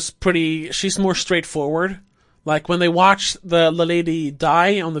one who is she's more straightforward. Like when they watch the lady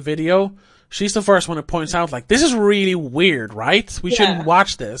die on the video, she's the first one who points out, like, this is really weird, right? We shouldn't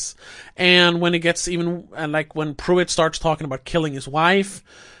watch this. And when it gets even, like when Pruitt starts talking about killing his wife,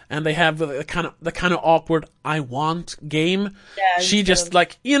 and they have the kind of awkward "I want" game, she just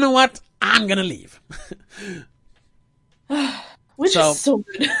like, you know what? I'm gonna leave. Which is so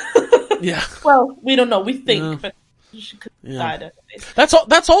good. Yeah. Well, we don't know. We think, but she could have died.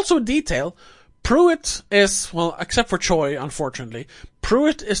 That's also a detail. Pruitt is, well, except for Choi, unfortunately,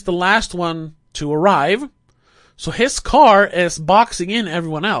 Pruitt is the last one to arrive, so his car is boxing in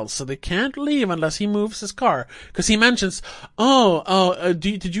everyone else, so they can't leave unless he moves his car. Because he mentions,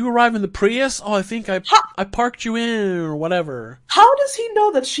 did you arrive in the Prius? Oh, I think I parked you in, or whatever. How does he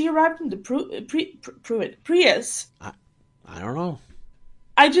know that she arrived in the Prius? I don't know.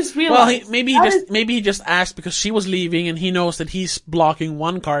 I just realized. Well, maybe he just asked because she was leaving, and he knows that he's blocking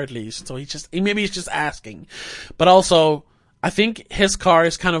one car at least. So maybe he's just asking. But also, I think his car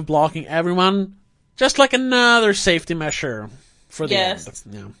is kind of blocking everyone, just like another safety measure for the end.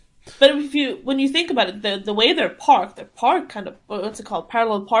 Yeah. But when you think about it, the way they're parked kind of, what's it called,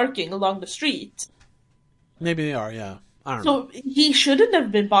 parallel parking along the street. Maybe they are, yeah. I don't know. So he shouldn't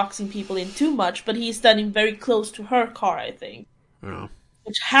have been boxing people in too much, but he's standing very close to her car, I think. Yeah.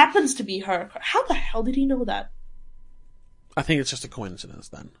 Which happens to be her car. How the hell did he know that? I think it's just a coincidence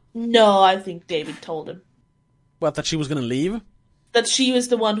then. No, I think David told him. What, that she was going to leave? That she was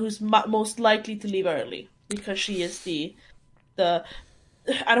the one who's most likely to leave early. Because she is the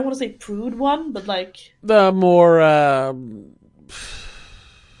I don't want to say prude one, but like... The more, I don't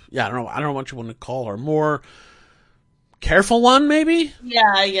know what you want to call her. More careful one, maybe?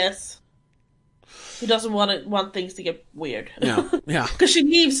 Yeah, I guess. He doesn't want things to get weird. Yeah, yeah. Because she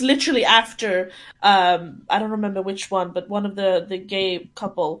leaves literally after, I don't remember which one, but one of the gay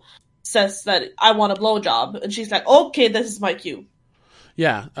couple says that I want a blowjob, and she's like, okay, this is my cue.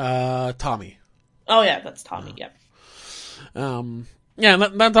 Yeah, Tommy. Oh yeah, that's Tommy. Yeah. Yeah,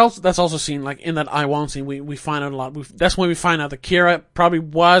 that's also seen like in that I Want scene. We find out a lot. That's when we find out that Kira probably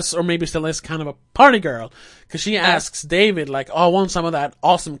was, or maybe still is, kind of a party girl, because she asks David like, "Oh, I want some of that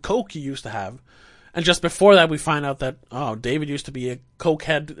awesome coke you used to have." And just before that, we find out that, oh, David used to be a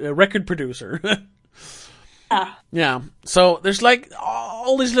cokehead record producer. Yeah. So there's like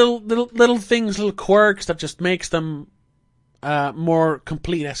all these little things, little quirks that just makes them more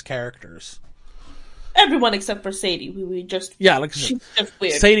complete as characters. Everyone except for Sadie, we just she's just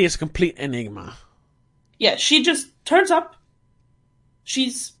weird. Sadie is a complete enigma. Yeah, she just turns up.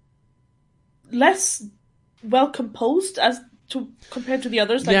 She's less well composed compared to the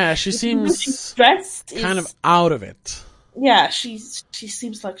others. Like, yeah, she seems stressed, kind of out of it. Yeah, she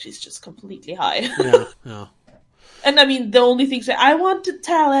seems like she's just completely high. Yeah. And I mean, the only thing I want to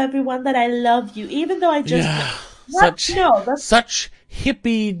tell everyone that I love you, even though I just such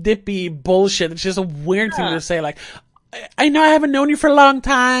hippy dippy bullshit. It's just a weird thing to say. Like, I know I haven't known you for a long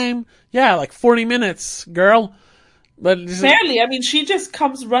time. Yeah, like 40 minutes, girl. But barely. I mean, she just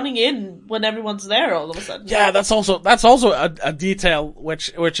comes running in when everyone's there all of a sudden. Yeah, that's also a detail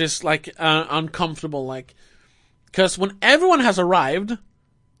which is like uncomfortable. Like, because when everyone has arrived,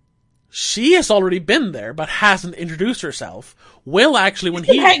 she has already been there, but hasn't introduced herself. Will actually, when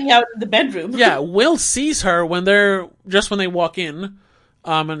he's hanging out in the bedroom. Yeah, Will sees her when they walk in,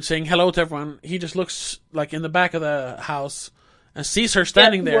 and saying hello to everyone. He just looks like in the back of the house and sees her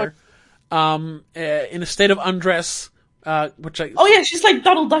standing there, in a state of undress. She's like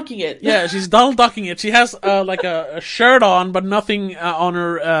Donald ducking it. Yeah, she's Donald ducking it. She has like a shirt on, but nothing on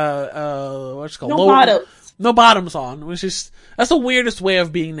her. What's it called? Bottoms. No bottoms on, which is that's the weirdest way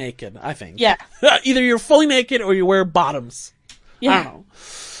of being naked, I think. Yeah. Either you're fully naked or you wear bottoms. Yeah. I don't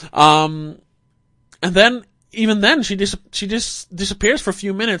know. And then even then she just disappears for a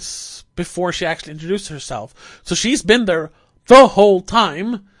few minutes before she actually introduces herself. So she's been there the whole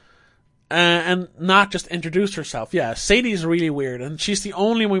time. And not just introduce herself. Yeah, Sadie's really weird, and she's the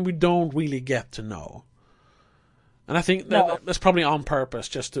only one we don't really get to know. And I think that's probably on purpose,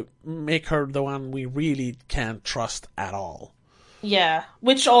 just to make her the one we really can't trust at all. Yeah,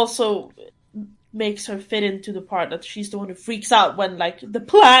 which also makes her fit into the part that she's the one who freaks out when, like, the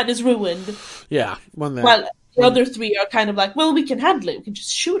plan is ruined. Yeah. The other three are kind of like, well, we can handle it. We can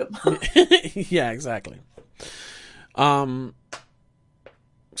just shoot them. Yeah, exactly.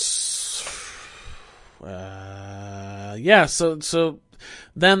 So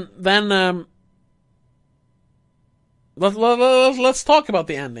then let's talk about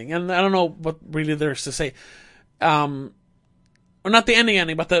the ending. And I don't know what really there's to say. Or not the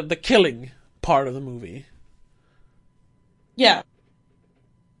ending, but the killing part of the movie. Yeah.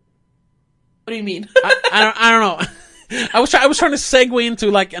 What do you mean? I don't know. I was trying to segue into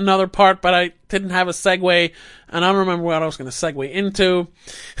like another part, but I didn't have a segue, and I don't remember what I was going to segue into.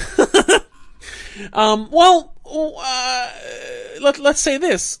 Let's say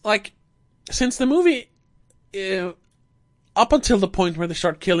this. Like, since the movie, up until the point where they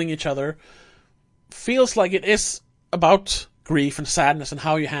start killing each other, feels like it is about grief and sadness and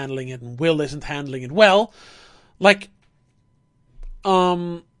how you're handling it, and Will isn't handling it well. Like,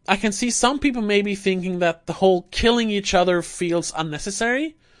 I can see some people maybe thinking that the whole killing each other feels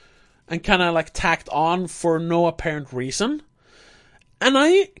unnecessary and kind of like tacked on for no apparent reason. And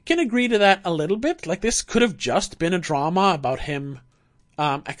I can agree to that a little bit. Like, this could have just been a drama about him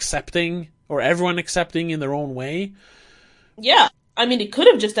accepting, or everyone accepting in their own way. Yeah. I mean, it could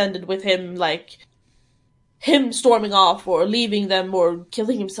have just ended with him, like, him storming off or leaving them or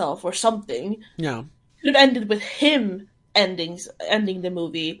killing himself or something. Yeah. It could have ended with him ending the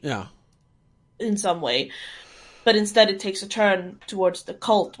movie. Yeah. In some way. But instead it takes a turn towards the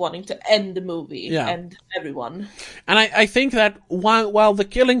cult wanting to end the movie and everyone. And I think that while the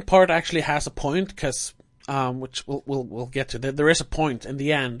killing part actually has a point, because which we'll get to, there is a point in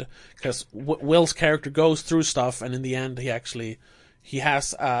the end, because Will's character goes through stuff, and in the end he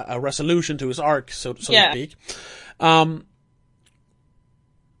has a resolution to his arc, so to speak. I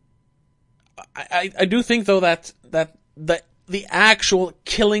do think though that the actual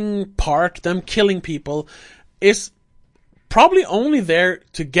killing part, them killing people, is probably only there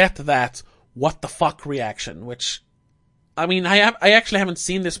to get that what the fuck reaction, which, I mean, I actually haven't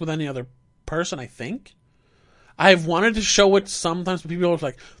seen this with any other person, I think. I've wanted to show it sometimes, but people are always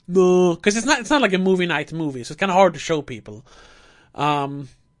like, no, because it's not like a movie night movie, so it's kind of hard to show people. And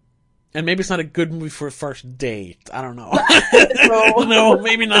And maybe it's not a good movie for a first date. I don't know. No,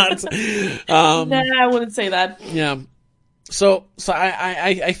 maybe not. I wouldn't say that. Yeah. So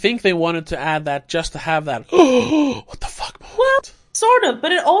I think they wanted to add that just to have that, oh, what the fuck moment. Well, sort of,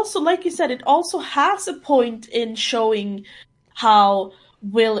 but it also, like you said, it also has a point in showing how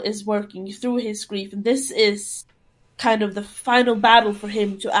Will is working through his grief, and this is kind of the final battle for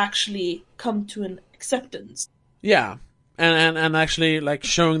him to actually come to an acceptance. Yeah. And actually, like,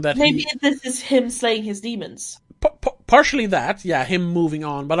 showing that maybe this is him slaying his demons. Partially that, yeah, him moving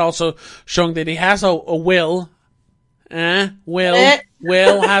on, but also showing that he has a will.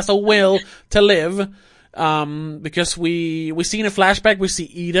 Will has a will to live. Because we see in a flashback, we see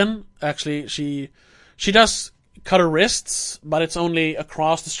Eden. Actually, she does cut her wrists, but it's only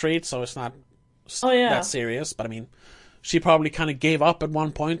across the street, so it's not that serious. But I mean, she probably kind of gave up at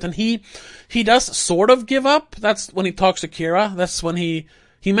one point, and he does sort of give up. That's when he talks to Kira. That's when he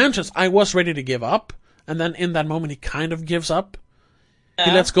mentions, I was ready to give up, and then in that moment he kind of gives up.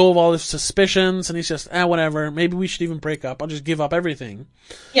 He lets go of all his suspicions, and he's just, whatever, maybe we should even break up. I'll just give up everything.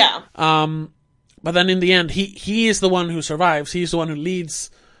 Yeah. But then in the end, he is the one who survives. He's the one who leads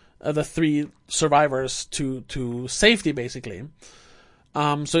the 3 survivors to safety, basically.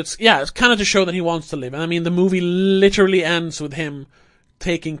 So it's kind of to show that he wants to live. And I mean, the movie literally ends with him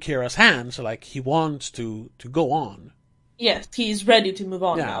taking Kira's hand, so like, he wants to go on. Yes, he's ready to move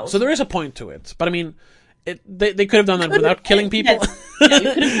on now. So there is a point to it. But I mean, they could have done that without killing people. Yes. You could have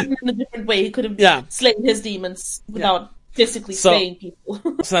done it in a different way. He could have slain his demons without physically slaying people.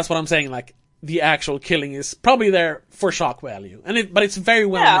 So that's what I'm saying, like, the actual killing is probably there for shock value. But it's very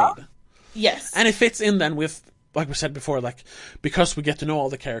well made. Yes. And it fits in then with, like we said before, like, because we get to know all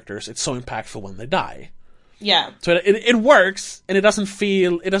the characters, it's so impactful when they die. Yeah. So it works, and it doesn't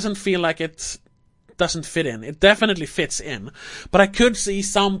feel like it doesn't fit in. It definitely fits in. But I could see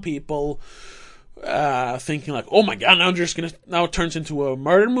some people thinking like, oh my god, now it turns into a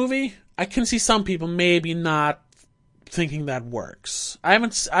murder movie. I can see some people maybe not thinking that works. I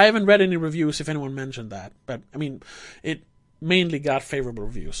haven't read any reviews if anyone mentioned that, but I mean, it mainly got favorable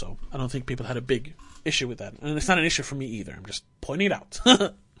reviews, so I don't think people had a big issue with that. And it's not an issue for me either. I'm just pointing it out.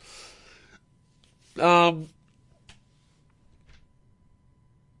 Now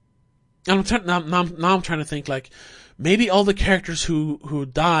I'm trying to think, like, maybe all the characters who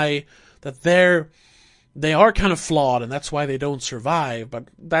die, that they are kind of flawed, and that's why they don't survive. But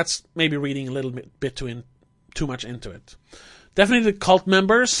that's maybe reading a little bit too much into it. Definitely the cult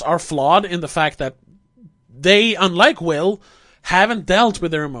members are flawed in the fact that they, unlike Will, haven't dealt with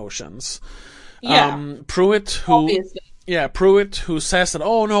their emotions. Yeah. Pruitt, who says that,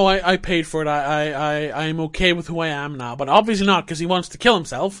 oh no, I paid for it, I'm okay with who I am now, but obviously not, because he wants to kill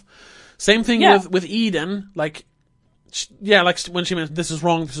himself. Same thing with Eden, like when she mentioned, this is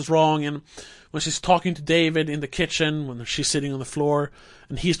wrong, and when she's talking to David in the kitchen, when she's sitting on the floor,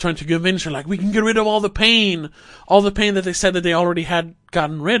 and he's trying to convince her, like, we can get rid of all the pain that they said that they already had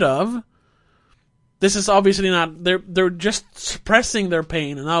gotten rid of. This is obviously not, they're just suppressing their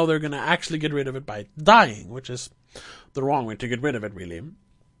pain, and now they're gonna actually get rid of it by dying, which is the wrong way to get rid of it, really.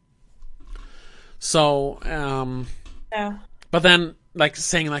 So, but then, like,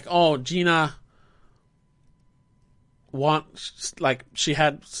 saying, like, oh, Gina she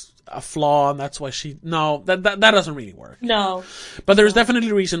had a flaw, and that's why that doesn't really work. No. But there's definitely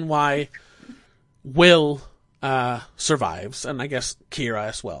a reason why Will survives, and I guess Kira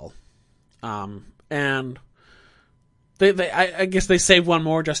as well. And I guess they saved one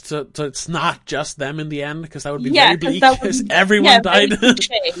more just so it's not just them in the end, because that would be very bleak, because everyone died.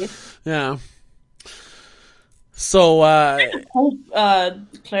 Yeah. So, I hope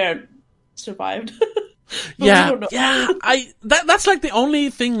Claire survived. That's like the only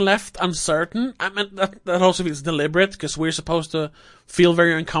thing left uncertain. I mean, that also feels deliberate, because we're supposed to feel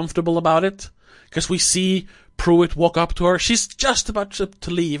very uncomfortable about it, because we see Pruitt walk up to her. She's just about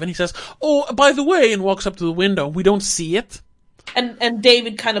to leave, and he says, oh, by the way, and walks up to the window. We don't see it. And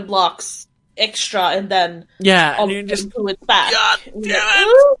David kind of blocks extra, and then and you just Pruitt's back. God damn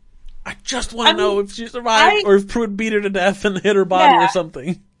it! I just want to know if she survived, or if Pruitt beat her to death and hit her body or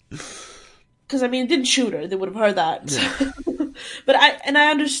something. Because, I mean, it didn't shoot her. They would have heard that. Yeah. But I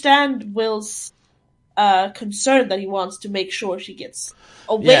understand Will's concern that he wants to make sure she gets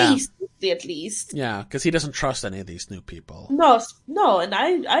away safely, at least. Yeah, because he doesn't trust any of these new people. No, and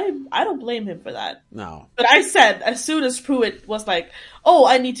I don't blame him for that. No. But I said, as soon as Pruitt was like, oh,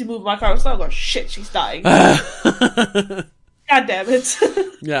 I need to move my car, I was like, oh, shit, she's dying. God damn it.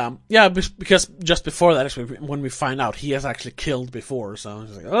 Yeah, because just before that, actually, when we find out, he has actually killed before, so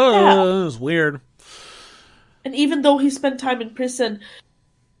it's like, oh, This is weird. And even though he spent time in prison,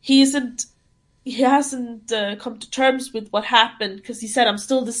 he hasn't come to terms with what happened because he said, I'm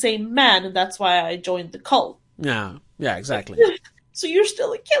still the same man, and that's why I joined the cult. Yeah, exactly. So you're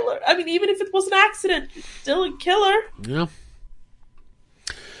still a killer. I mean, even if it was an accident, you're still a killer. Yeah.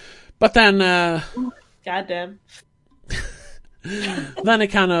 But then... Goddamn. Then it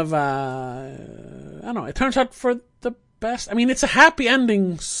kind of... I don't know, it turns out for the best. I mean, it's a happy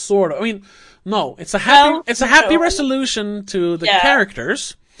ending, sort of. I mean, no, it's a happy resolution to the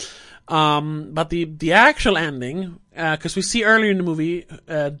characters. But the actual ending, because we see earlier in the movie,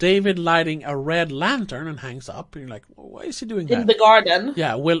 David lighting a red lantern and hangs up. And you're like, why is he doing that? In the garden.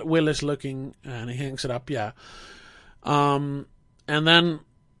 Yeah, Will is looking and he hangs it up, yeah. And then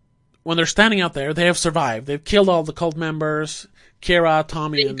when they're standing out there, they have survived. They've killed all the cult members, Kira,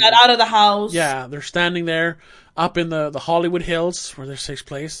 Tommy. They got out of the house. Yeah, they're standing there up in the Hollywood Hills where this takes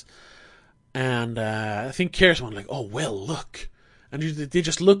place. And I think Kira's one like, oh, Will, look. And they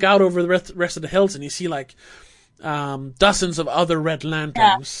just look out over the rest of the hills, and you see like dozens of other red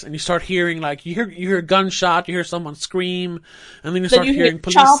lanterns, and you start hearing like you hear a gunshot, you hear someone scream, and then you start hearing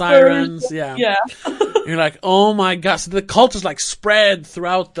police sirens. Yeah. You're like, oh my god! So the cult is like spread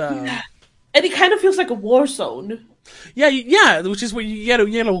throughout the, and it kind of feels like a war zone. Yeah, which is where you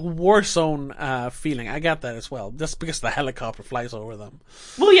get a war zone feeling. I got that as well, just because the helicopter flies over them.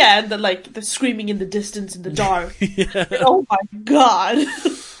 Well, yeah, and the screaming in the distance in the dark. And, oh my god!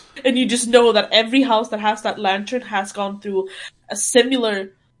 And you just know that every house that has that lantern has gone through a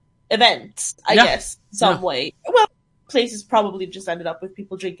similar event, I guess, some way. Well, places probably just ended up with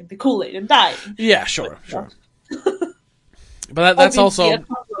people drinking the Kool-Aid and dying. Yeah, sure. But that's also... a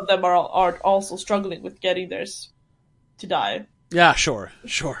couple of them are also struggling with getting theirs to die. Yeah, sure.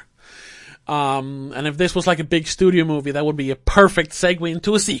 And if this was like a big studio movie, that would be a perfect segue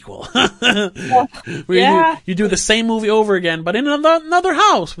into a sequel. You do the same movie over again, but in another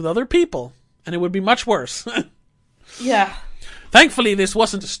house with other people, and it would be much worse. Yeah. Thankfully, this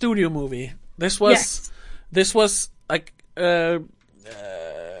wasn't a studio movie. This was like,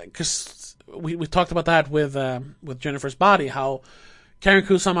 because we talked about that with Jennifer's Body, how Karen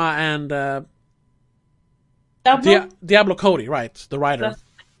Kusama and Diablo Cody, right, the writer,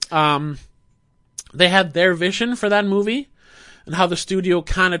 they had their vision for that movie, and how the studio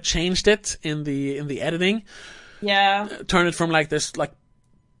kind of changed it in the editing. Yeah, turned it from like this like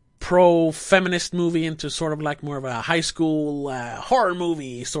pro-feminist movie into sort of like more of a high school horror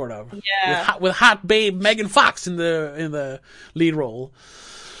movie, sort of. Yeah, with hot babe Megan Fox in the lead role.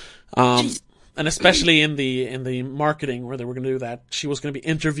 And especially in the marketing where they were going to do that, she was going to be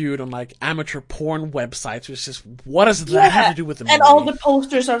interviewed on like amateur porn websites, which is, what does that have to do with the movie? And all the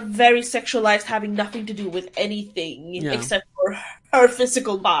posters are very sexualized, having nothing to do with anything except for her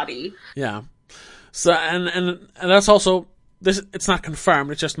physical body. Yeah. So and that's also this. It's not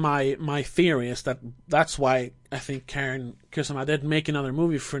confirmed. It's just my theory is that's why I think Karen Kusama didn't make another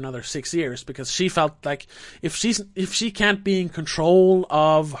movie for another 6 years, because she felt like if she can't be in control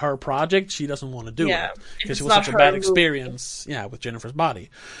of her project, she doesn't want to do it, because it was such a bad experience. Yeah, with Jennifer's Body.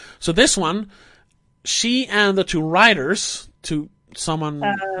 So this one, she and the two writers,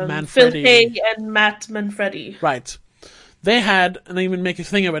 Manfredi, Phil Kay and Matt Manfredi, right. They had, and they even make a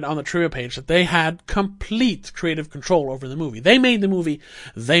thing of it on the trivia page, that they had complete creative control over the movie. They made the movie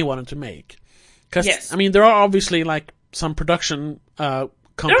they wanted to make. Because, I mean, there are obviously, like, some production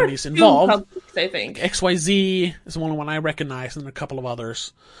companies involved. Companies, I think. XYZ is the only one I recognize, and a couple of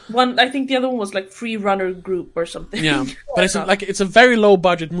others. I think the other one was, like, Free Runner Group or something. Yeah, but it's a very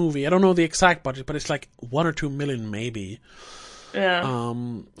low-budget movie. I don't know the exact budget, but it's, like, 1 or 2 million, maybe. Yeah.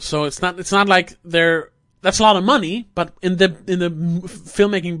 So it's not like they're... That's a lot of money, but in the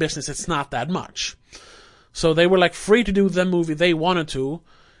filmmaking business, it's not that much. So they were like free to do the movie they wanted to,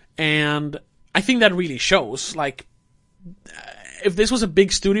 and I think that really shows. Like, if this was a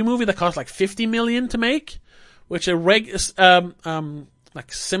big studio movie that cost like $50 million to make, which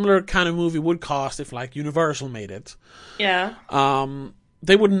like similar kind of movie would cost if like Universal made it. Yeah.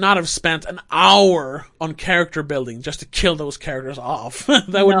 They would not have spent an hour on character building just to kill those characters off.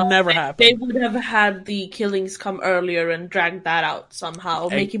 That would never happen. They would have had the killings come earlier and dragged that out somehow,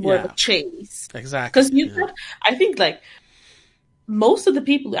 make it more of a chase. Exactly. Because I think like most of the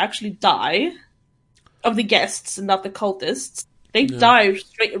people who actually die, of the guests and not the cultists, they die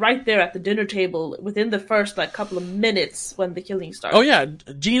right there at the dinner table within the first like couple of minutes when the killing starts. Oh yeah,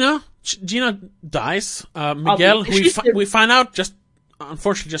 Gina dies. Miguel, we find out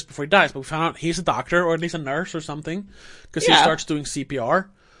unfortunately just before he dies, but we found out he's a doctor, or at least a nurse or something, because he starts doing CPR,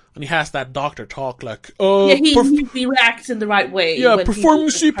 and he has that doctor talk like, he reacts in the right way. Yeah, performing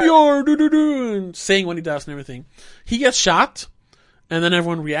CPR, and saying what he does and everything. He gets shot, and then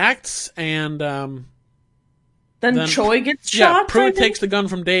everyone reacts, and then Choi gets shot. Yeah, Pruitt takes the gun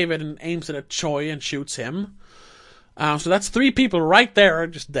from David and aims it at Choi and shoots him. So that's 3 people right there are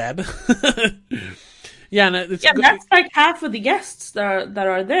just dead. Yeah, and that's like half of the guests that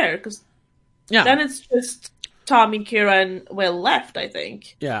are there, because then it's just Tommy, Kira, and Will left, I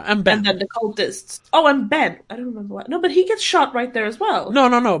think. Yeah, and Ben. And then the cultists. Oh, and Ben. I don't remember what. No, but he gets shot right there as well.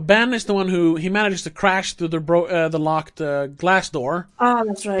 No. Ben is the one who he manages to crash through the locked glass door. Ah,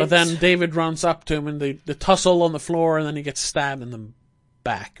 that's right. But then David runs up to him, and they tussle on the floor, and then he gets stabbed in the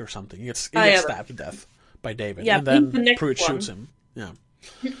back or something. He gets stabbed to death by David, and then Pruitt shoots him. Yeah.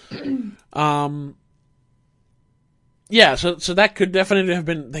 Yeah, so that could definitely have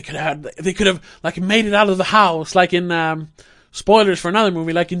been. They could have like made it out of the house, like in spoilers for another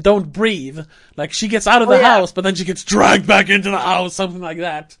movie, like in Don't Breathe. Like she gets out of the house, but then she gets dragged back into the house, something like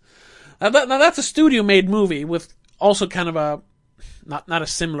that. Now that's a studio-made movie with also kind of a not a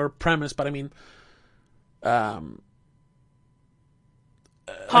similar premise, but I mean,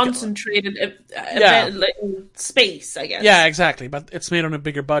 concentrated like space, I guess. Yeah, exactly. But it's made on a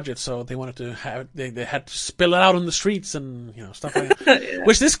bigger budget, so they wanted to have they had to spill it out on the streets and stuff like that. Yeah.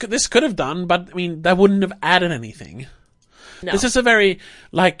 Which this could have done, but I mean that wouldn't have added anything. No. This is a very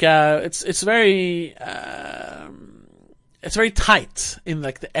like it's very tight in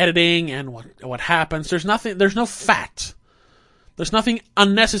like the editing and what happens. There's no fat. There's nothing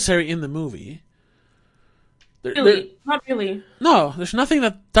unnecessary in the movie. Not really. No, there's nothing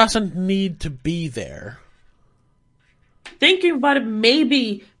that doesn't need to be there. Thinking about it,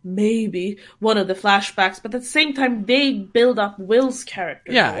 maybe one of the flashbacks, but at the same time, they build up Will's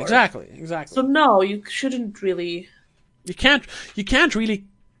character. Yeah, more. Exactly. So no, you shouldn't really. You can't really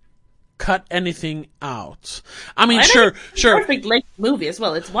cut anything out. I mean, sure. Perfect length movie as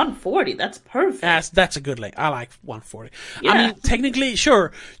well. It's 140. That's perfect. Yes, that's a good length. I like 140. Yeah. I mean, technically,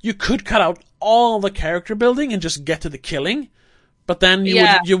 sure, you could cut out all the character building and just get to the killing, but then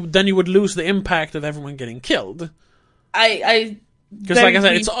you would lose the impact of everyone getting killed. Because like I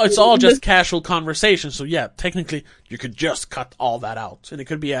said, it's all just casual conversation. So yeah, technically you could just cut all that out, and it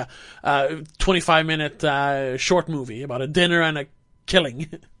could be a 25-minute short movie about a dinner and a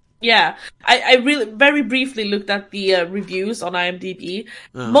killing. Yeah, I really very briefly looked at the reviews on IMDb.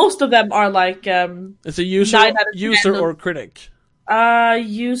 Most of them are like it's a user or critic.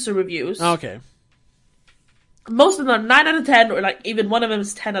 User reviews. Okay. Most of them are 9 out of 10, or like even one of them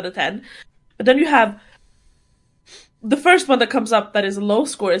is 10 out of 10. But then you have the first one that comes up that is a low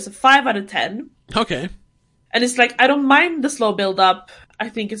score is a 5 out of 10. Okay. And it's like, I don't mind the slow build up. I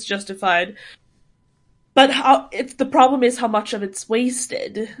think it's justified. But the problem is how much of it's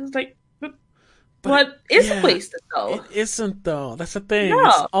wasted. It's like, what isn't wasted though? It isn't though. That's the thing. No.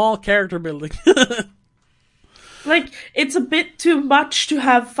 It's all character building. Like, it's a bit too much to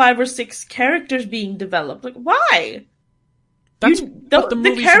have 5 or 6 characters being developed. Like, why? That's what the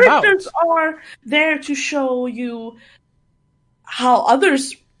movie's characters about. Are there to show you how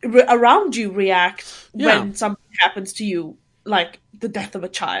others around you react when something happens to you, like the death of a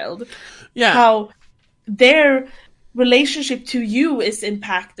child. Yeah. How their relationship to you is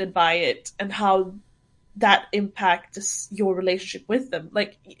impacted by it, and how that impacts your relationship with them.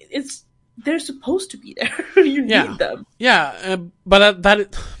 Like, they're supposed to be there. You need them. Yeah, but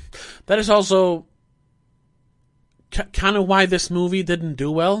that is also kind of why this movie didn't do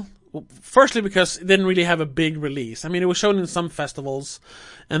well. Firstly, because it didn't really have a big release. I mean, it was shown in some festivals,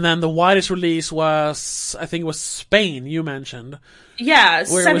 and then the widest release was, I think it was Spain, you mentioned. Yeah,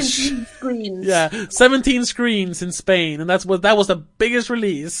 17 screens. Yeah, 17 screens in Spain, and that was the biggest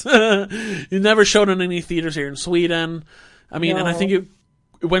release. You never showed in any theaters here in Sweden. I mean, and I think it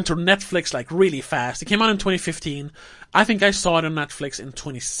went to Netflix like really fast. It came out in 2015. I think I saw it on Netflix in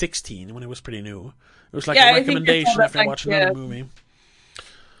 2016 when it was pretty new. It was like a recommendation after I watched another movie.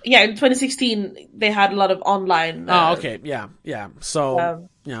 Yeah, in 2016 they had a lot of online. Okay, yeah. So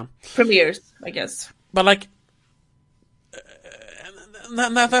premieres, I guess. But like,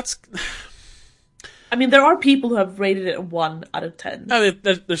 that's. I mean, there are people who have rated it a 1 out of 10.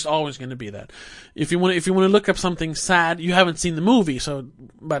 There's always going to be that. If you want to look up something sad, you haven't seen the movie,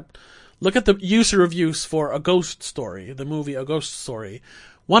 but look at the user reviews for A Ghost Story, the movie A Ghost Story,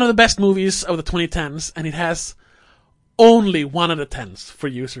 one of the best movies of the 2010s, and it has only 1 out of 10s for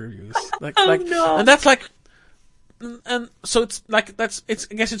user reviews. No. And that's like, and so it's like I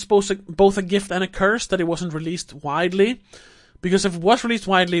guess it's both a gift and a curse that it wasn't released widely, because if it was released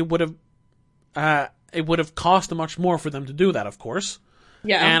widely, it would have cost much more for them to do that, of course.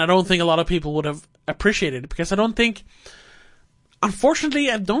 Yeah. And I don't think a lot of people would have appreciated it, because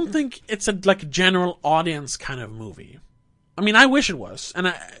unfortunately, I don't think it's a general audience kind of movie. I mean, I wish it was, and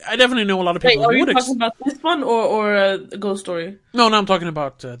I definitely know a lot of people who would. Are you talking about this one or a Ghost Story? No, I'm talking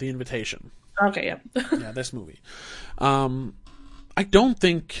about The Invitation. Okay, yeah. Yeah, this movie. I don't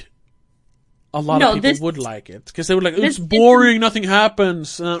think a lot of people would like it because they would like it's boring, nothing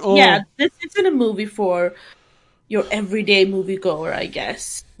happens. Yeah, this isn't a movie for your everyday moviegoer, I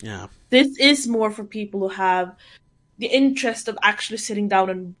guess. Yeah, this is more for people who have the interest of actually sitting down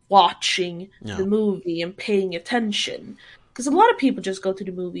and watching the movie and paying attention. Because a lot of people just go to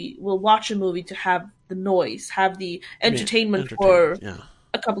the movie, will watch a movie to have the noise, have the entertainment for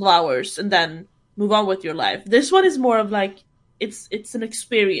a couple of hours, and then move on with your life. This one is more of like it's an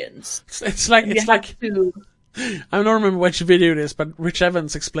experience. It's like I don't remember which video it is, but Rich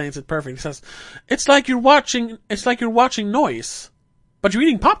Evans explains it perfectly. He says it's like you're watching noise, but you're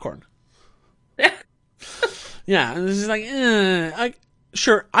eating popcorn. Yeah, and it's like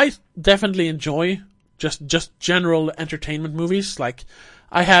sure, I definitely enjoy just general entertainment movies. Like,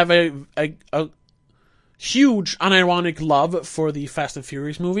 I have a huge unironic love for the Fast and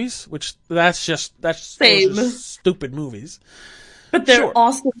Furious movies, which that's just stupid movies. But they're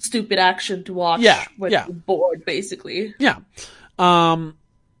awesome stupid action to watch when you're bored, basically. Yeah. But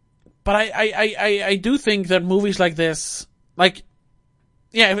I do think that movies like this, like,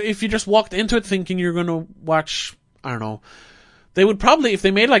 yeah, if you just walked into it thinking you're gonna watch, I don't know, they would probably, if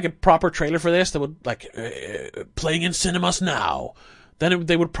they made like a proper trailer for this, they would like, playing in cinemas now, then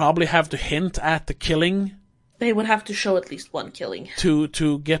they would probably have to hint at the killing. They would have to show at least one killing.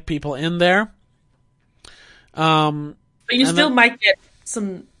 To get people in there. But you still might get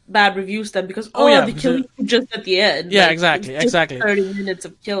some bad reviews then because, the killing just at the end. Yeah, like, exactly. 30 minutes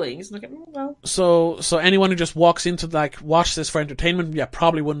of killings. Like, well. So anyone who just walks into, like, watch this for entertainment,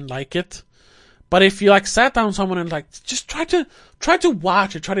 probably wouldn't like it. But if you, like, sat down with someone and, like, just try to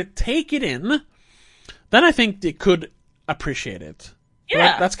watch it, try to take it in, then I think they could appreciate it.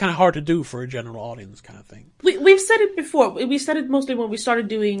 Yeah. That's kind of hard to do for a general audience kind of thing. We've said it before. We said it mostly when we started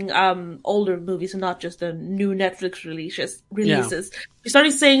doing older movies and not just the new Netflix releases. Yeah. We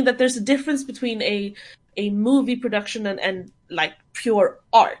started saying that there's a difference between a movie production and like pure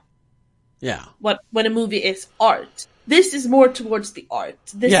art. Yeah. When a movie is art. This is more towards the art.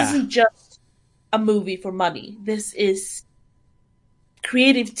 This isn't just a movie for money. This is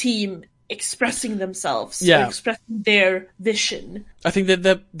creative team expressing themselves, or expressing their vision. I think that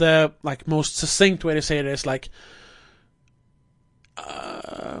the like most succinct way to say it is like,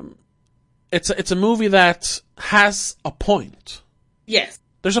 it's a movie that has a point. Yes,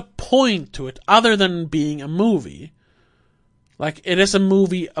 there's a point to it other than being a movie. Like, it is a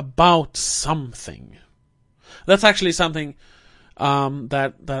movie about something. That's actually something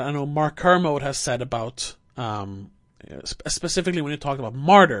that I know Mark Kermode has said about. Specifically when he talked about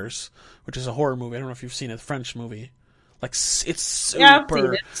Martyrs, which is a horror movie. I don't know if you've seen it, French movie. Like, it's super. Yeah, I've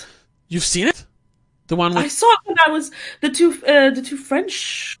seen it. You've seen it? The one with... I saw it when I was the two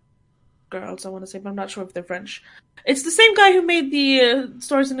French girls. I want to say, but I'm not sure if they're French. It's the same guy who made the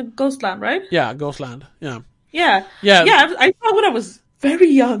stories in the Ghostland, right? Yeah, Ghostland. Yeah. Yeah. I saw it when I was very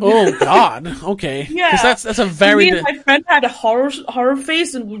young. Oh God. Okay. Yeah. Because that's a very. Me and my friend had a horror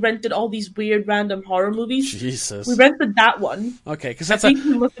face, and we rented all these weird random horror movies. Jesus. We rented that one. Okay, because I think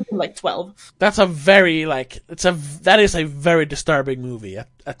we must have been like 12. That's a very that is a very disturbing movie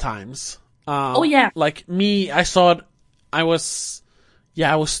at times. Oh yeah. Like me, I saw it. I was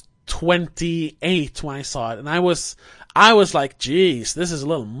 28 when I saw it, and I was like, geez, this is a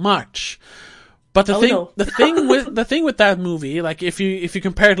little much. But the thing with that movie, like if you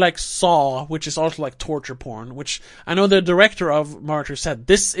compare it like Saw, which is also like torture porn, which I know the director of Martyr said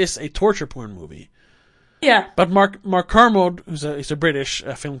this is a torture porn movie. Yeah. But Mark Kermode, he's a British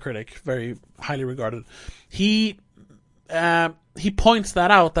film critic, very highly regarded. He points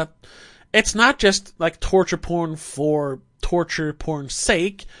that out, that it's not just like torture porn for torture porn's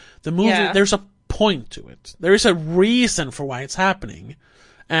sake. The movie, there's a point to it. There is a reason for why it's happening,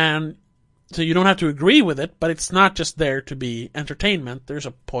 and so you don't have to agree with it, but it's not just there to be entertainment. There's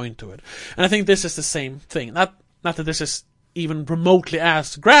a point to it. And I think this is the same thing. Not that this is even remotely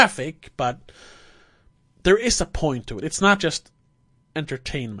as graphic, but there is a point to it. It's not just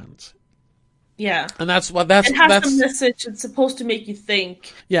entertainment. Yeah. And that's it has a message. It's supposed to make you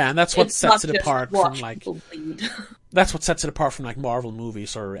think. Yeah, and that's what sets it apart from like that's what sets it apart from like Marvel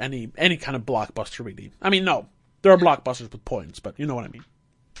movies or any kind of blockbuster, really. I mean, no. There are blockbusters with points, but you know what I mean.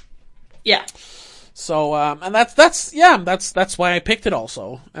 Yeah. So, and that's why I picked it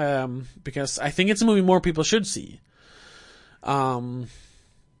also, because I think it's a movie more people should see.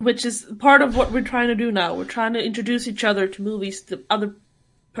 Which is part of what we're trying to do now. We're trying to introduce each other to movies that other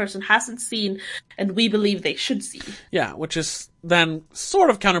person hasn't seen and we believe they should see. Yeah, which is then sort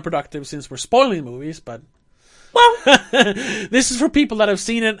of counterproductive since we're spoiling movies, but... Well... this is for people that have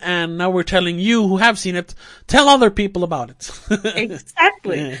seen it, and now we're telling you who have seen it, tell other people about it.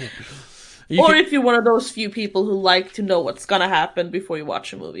 Exactly. Or if you're one of those few people who like to know what's gonna happen before you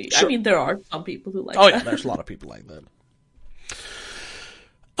watch a movie. Sure. I mean, there are some people who like that. Oh yeah, there's a lot of people like that.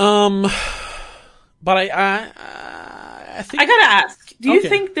 But I think... I gotta ask, do you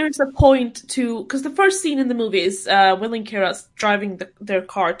think there's a point to... Because the first scene in the movie is Will and Kira driving their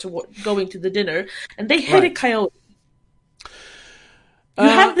car to going to the dinner, and they hit a coyote. You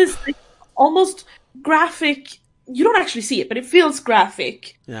have this almost graphic... You don't actually see it, but it feels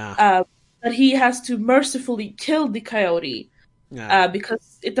graphic. Yeah. That he has to mercifully kill the coyote. Yeah.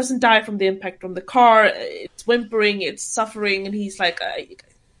 Because it doesn't die from the impact from the car. It's whimpering, it's suffering, and he's like...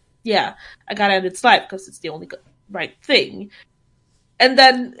 yeah, I gotta end its life because it's the only right thing. And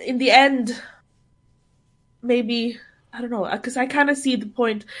then in the end, maybe, I don't know, because I kind of see the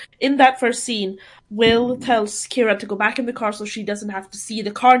point in that first scene. Will tells Kira to go back in the car so she doesn't have to see the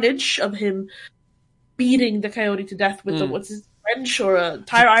carnage of him beating the coyote to death with what's his wrench or a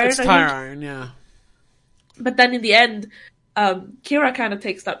tire iron. It's tire iron, yeah. But then in the end, Kira kind of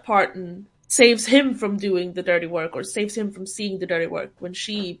takes that part and saves him from doing the dirty work, or saves him from seeing the dirty work when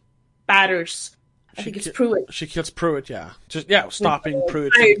she batters. I think it's Pruitt. She kills Pruitt, yeah. Stopping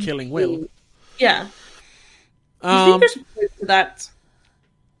Pruitt from killing Will. Yeah. Do you think there's a point to that?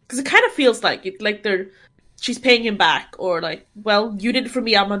 Because it kind of feels like it, like she's paying him back, or like, well, you did it for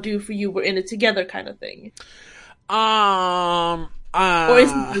me, I'm gonna do it for you. We're in it together, kind of thing. Or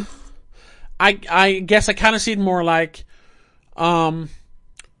isn't it? I guess I kind of see it more like,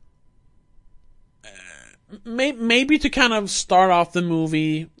 maybe to kind of start off the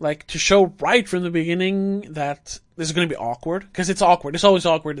movie, like to show right from the beginning that this is going to be awkward, because it's awkward. It's always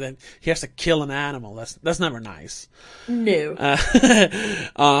awkward that he has to kill an animal. That's never nice. No.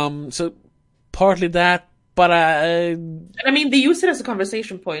 So partly that, but I mean, they use it as a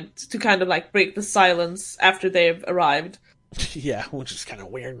conversation point to kind of like break the silence after they've arrived. Yeah, which is kind of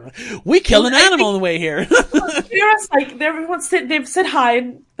weird. We killed an animal on the way here. Kira's like, they've said hi,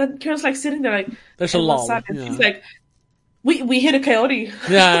 and then Kira's like sitting there like, there's a lull. Yeah. She's like, we hit a coyote.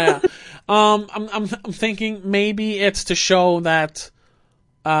 Yeah. I'm thinking maybe it's to show that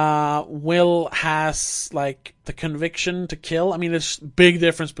Will has like the conviction to kill. I mean, there's a big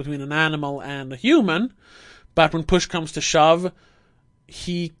difference between an animal and a human, but when push comes to shove,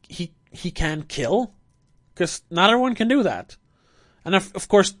 he can kill. Because not everyone can do that. And of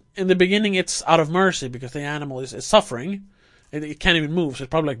course, in the beginning it's out of mercy because the animal is suffering. It can't even move, so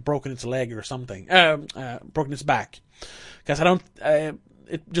it's probably like broken its leg or something. Broken its back. Because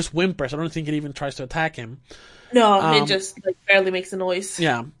it just whimpers. I don't think it even tries to attack him. No, it just like barely makes a noise.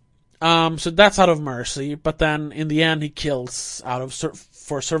 Yeah. So that's out of mercy, but then in the end he kills out of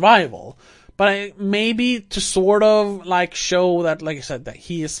for survival. But maybe to sort of like show that, like I said, that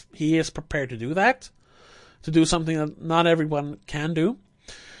he is prepared to do that. To do something that not everyone can do,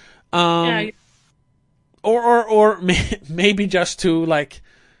 or maybe just to like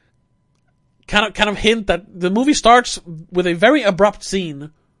kind of hint that the movie starts with a very abrupt scene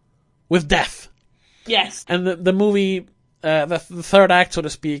with death. Yes, and the movie, the third act, so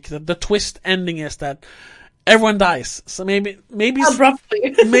to speak, the twist ending is that everyone dies. So maybe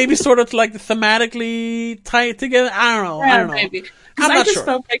abruptly, maybe sort of like thematically tie it together. I don't know. Yeah, I don't know. Maybe. I'm not sure.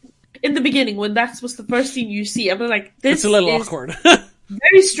 Felt like in the beginning, when that was the first scene you see, I'm like, this it's a little awkward.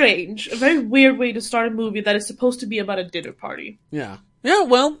 Very strange. A very weird way to start a movie that is supposed to be about a dinner party. Yeah. Yeah,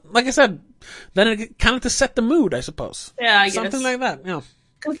 well, like I said, then it kind of to set the mood, I suppose. Yeah, I guess. Something like that, yeah.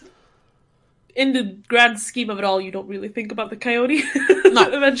 In the grand scheme of it all, you don't really think about the coyote. No.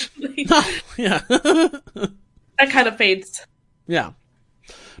 Eventually. No, yeah. That kind of fades. Yeah.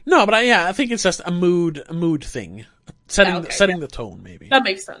 No, but I think it's just a mood thing. Setting the tone, maybe. That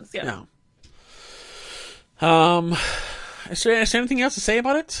makes sense, yeah. Is there anything else to say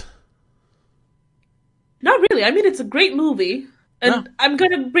about it? Not really. I mean, it's a great movie. And I'm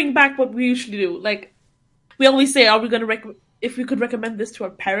going to bring back what we usually do. Like, we always say, are we going to if we could recommend this to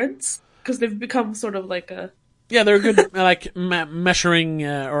our parents? Because they've become sort of like a... Yeah, they're a good, like, measuring,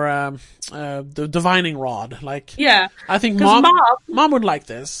 or the divining rod. Like, yeah. I think mom would like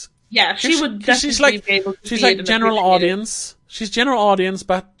this. Yeah, she would definitely be able to she's like general audience. She's general audience,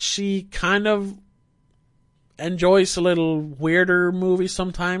 but she kind of enjoys a little weirder movies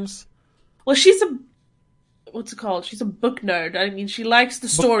sometimes. Well, she's what's it called? She's a book nerd. I mean, she likes the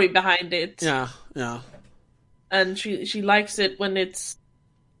story behind it. Yeah, yeah. And she likes it when it's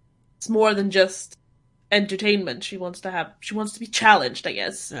more than just entertainment. She wants to be challenged, I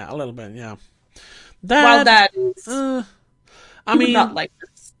guess. Yeah, a little bit, yeah. While that is, I mean, not like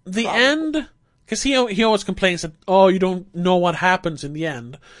this, the end, because he always complains that, oh, you don't know what happens in the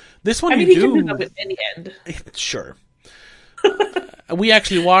end. This one, he can do that with any end. Sure. We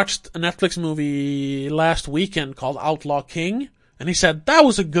actually watched a Netflix movie last weekend called Outlaw King, and he said that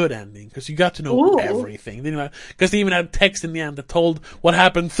was a good ending because you got to know everything. Because they even had text in the end that told what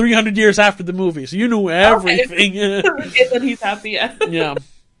happened 300 years after the movie, so you knew everything. Okay, then he's happy. Yeah.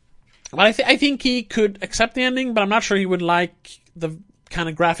 Well, I think he could accept the ending, but I'm not sure he would like the kind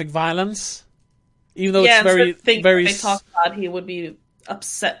of graphic violence, even though it's very. They talk about he would be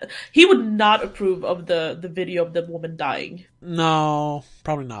upset. He would not approve of the video of the woman dying. No,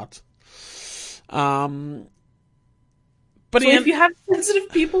 probably not. But so if you have sensitive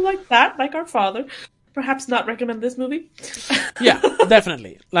people like that, like our father, perhaps not recommend this movie. Yeah,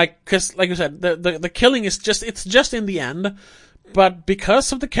 definitely. Because like you said, the killing is just in the end, but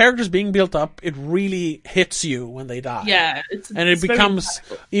because of the characters being built up, it really hits you when they die. Yeah, it becomes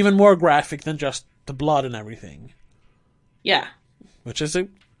even more graphic than just the blood and everything. Yeah. Which is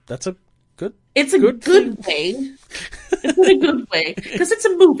that's a good. It's a good way. It's in a good way because it's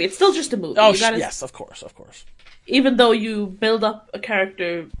a movie. It's still just a movie. Oh, yes, of course. Even though you build up a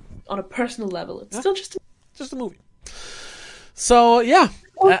character on a personal level, it's still just a movie. So yeah,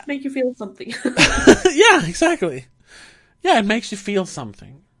 make you feel something. Yeah, exactly. Yeah, it makes you feel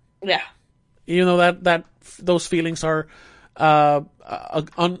something. Yeah, even though that those feelings are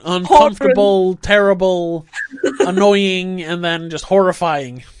uncomfortable, terrible, annoying, and then just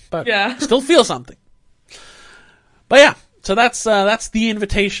horrifying. But still feel something. But yeah, so that's The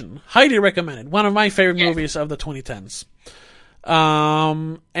Invitation. Highly recommended. One of my favorite movies of the 2010s.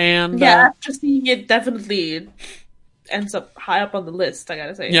 And after seeing it, definitely ends up high up on the list, I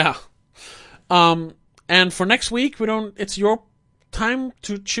gotta say. Yeah. And for next week, it's your time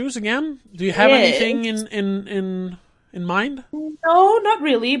to choose again. Do you have anything in mind? No, not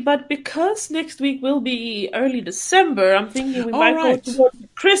really, but because next week will be early December, I'm thinking we might go towards the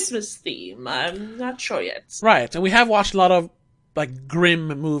Christmas theme. I'm not sure yet. Right, and we have watched a lot of grim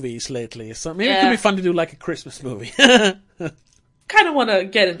movies lately, so maybe it could be fun to do a Christmas movie. Kind of want to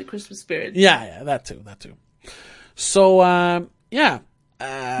get in the Christmas spirit. Yeah, that too. So, but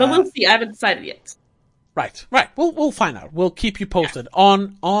we'll see. I haven't decided yet. Right. We'll find out. We'll keep you posted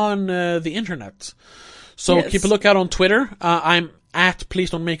on the internet. So keep a lookout on Twitter. I'm at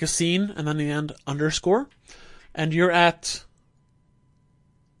Please Don't Make a Scene, and then in the end _. And you're at.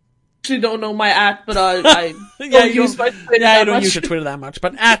 Actually, don't know my at, but I don't use my Twitter. Yeah, I don't use your Twitter that much,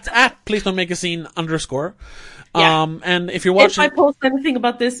 but at Please Don't Make a Scene _. Yeah. And if you're watching, if I post anything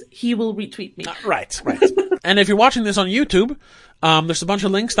about this, he will retweet me. Right. And if you're watching this on YouTube, there's a bunch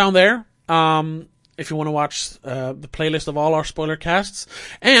of links down there. If you want to watch the playlist of all our spoiler casts,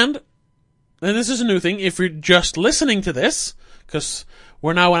 and this is a new thing, if you're just listening to this, because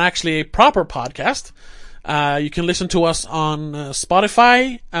we're now actually a proper podcast, you can listen to us on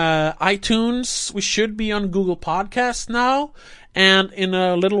Spotify, iTunes. We should be on Google Podcasts now, and in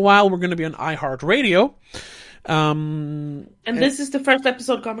a little while we're going to be on iHeartRadio. And this is the first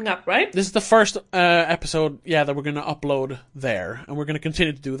episode coming up, right? This is the first episode, that we're going to upload there, and we're going to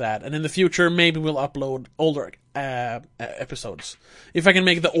continue to do that. And in the future, maybe we'll upload older episodes, if I can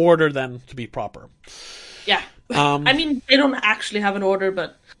make the order then to be proper. Yeah, I mean, they don't actually have an order,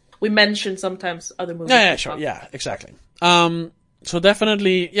 but we mention sometimes other movies. Yeah, sure, exactly. So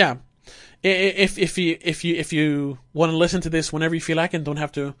definitely, If you want to listen to this whenever you feel like and don't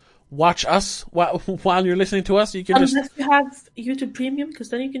have to watch us while you're listening to us, you can unless you have YouTube Premium, because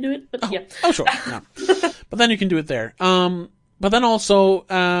then you can do it. But sure, but then you can do it there. But then also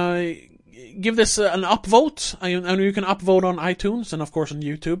give this an upvote. I know you can upvote on iTunes and of course on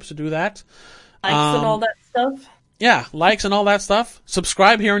YouTube, so do that. Likes and all that stuff. Yeah, likes and all that stuff.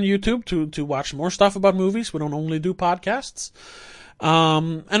 Subscribe here on YouTube to watch more stuff about movies. We don't only do podcasts.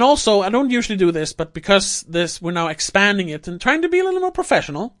 And also, I don't usually do this, but because we're now expanding it and trying to be a little more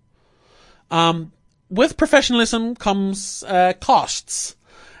professional. With professionalism comes costs.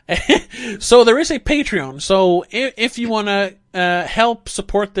 So there is a Patreon. So if you want to help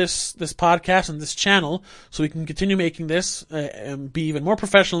support this podcast and this channel, so we can continue making this and be even more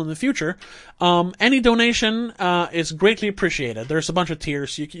professional in the future, any donation is greatly appreciated. There's a bunch of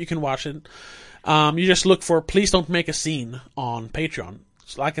tiers. You can watch it. You just look for Please Don't Make a Scene on Patreon.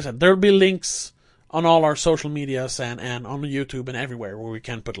 So like I said, there'll be links on all our social medias and on YouTube and everywhere where we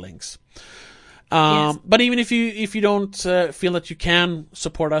can put links. But even if you don't feel that you can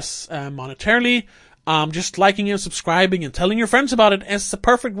support us monetarily, just liking and subscribing and telling your friends about it is the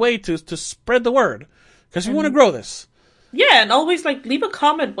perfect way to spread the word. because we want to grow this. Yeah, and always leave a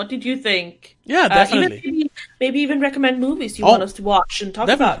comment. What did you think? Yeah, definitely. Maybe even recommend movies you want us to watch and talk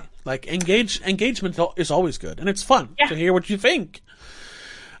about. Engagement is always good, and it's fun to hear what you think.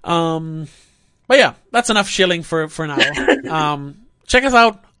 But yeah, that's enough shilling for now. Check us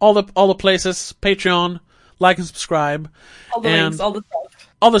out, all the places, Patreon, like and subscribe. All the links, all the stuff.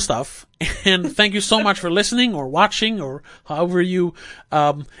 All the stuff. And thank you so much for listening or watching or however you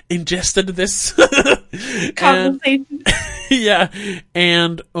ingested this conversation. Yeah,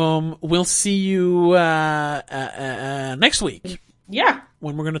 and we'll see you next week. Yeah,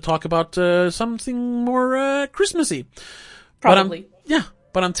 when we're going to talk about something more Christmassy. Probably.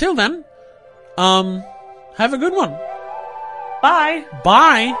 But until then, have a good one. Bye.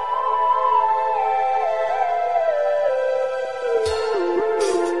 Bye.